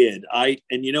did.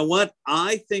 And you know what?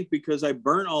 I think because I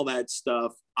burnt all that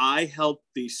stuff, I helped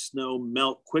the snow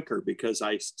melt quicker because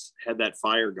I had that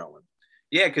fire going.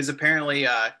 Yeah, because apparently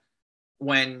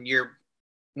when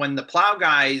the plow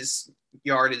guy's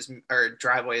yard or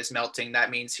driveway is melting, that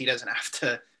means he doesn't have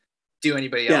to do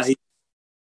anybody else.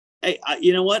 Hey,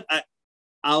 you know what?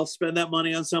 I'll spend that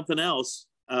money on something else.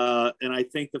 And I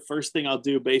think the first thing I'll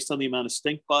do based on the amount of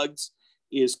stink bugs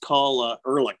is call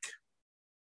Ehrlich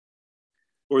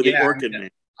or the Orchid Man.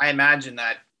 I imagine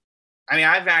that. I mean,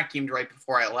 I vacuumed right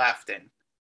before I left, and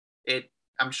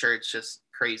I'm sure it's just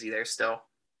crazy there still.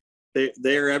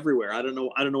 They're everywhere. I don't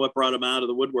know what brought them out of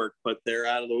the woodwork, but they're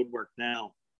out of the woodwork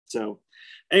now. So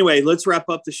anyway, let's wrap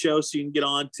up the show so you can get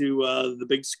on to the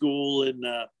big school and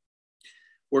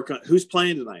work on who's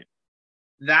playing tonight.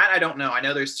 That I don't know. I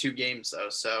know there's 2 games though.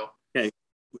 So okay,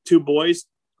 2 boys,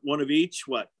 1 of each.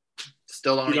 What?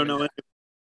 Still don't. You don't know.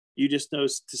 You just know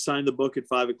to sign the book at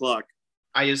 5:00.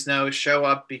 I just know show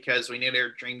up because we need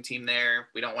our dream team there.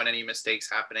 We don't want any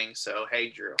mistakes happening. So hey,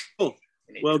 Drew. Cool.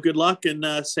 Well, good luck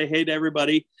and say hey to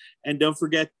everybody. And don't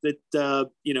forget that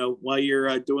while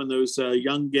you're doing those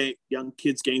young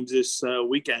kids games this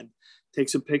weekend, take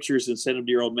some pictures and send them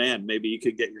to your old man. Maybe you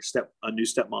could get a new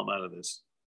stepmom out of this.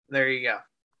 There you go.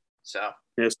 So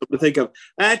Yeah, something to think of.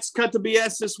 That's Cut the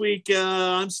BS this week.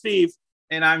 I'm Steve.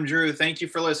 And I'm Drew. Thank you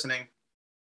for listening.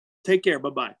 Take care.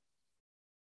 Bye-bye.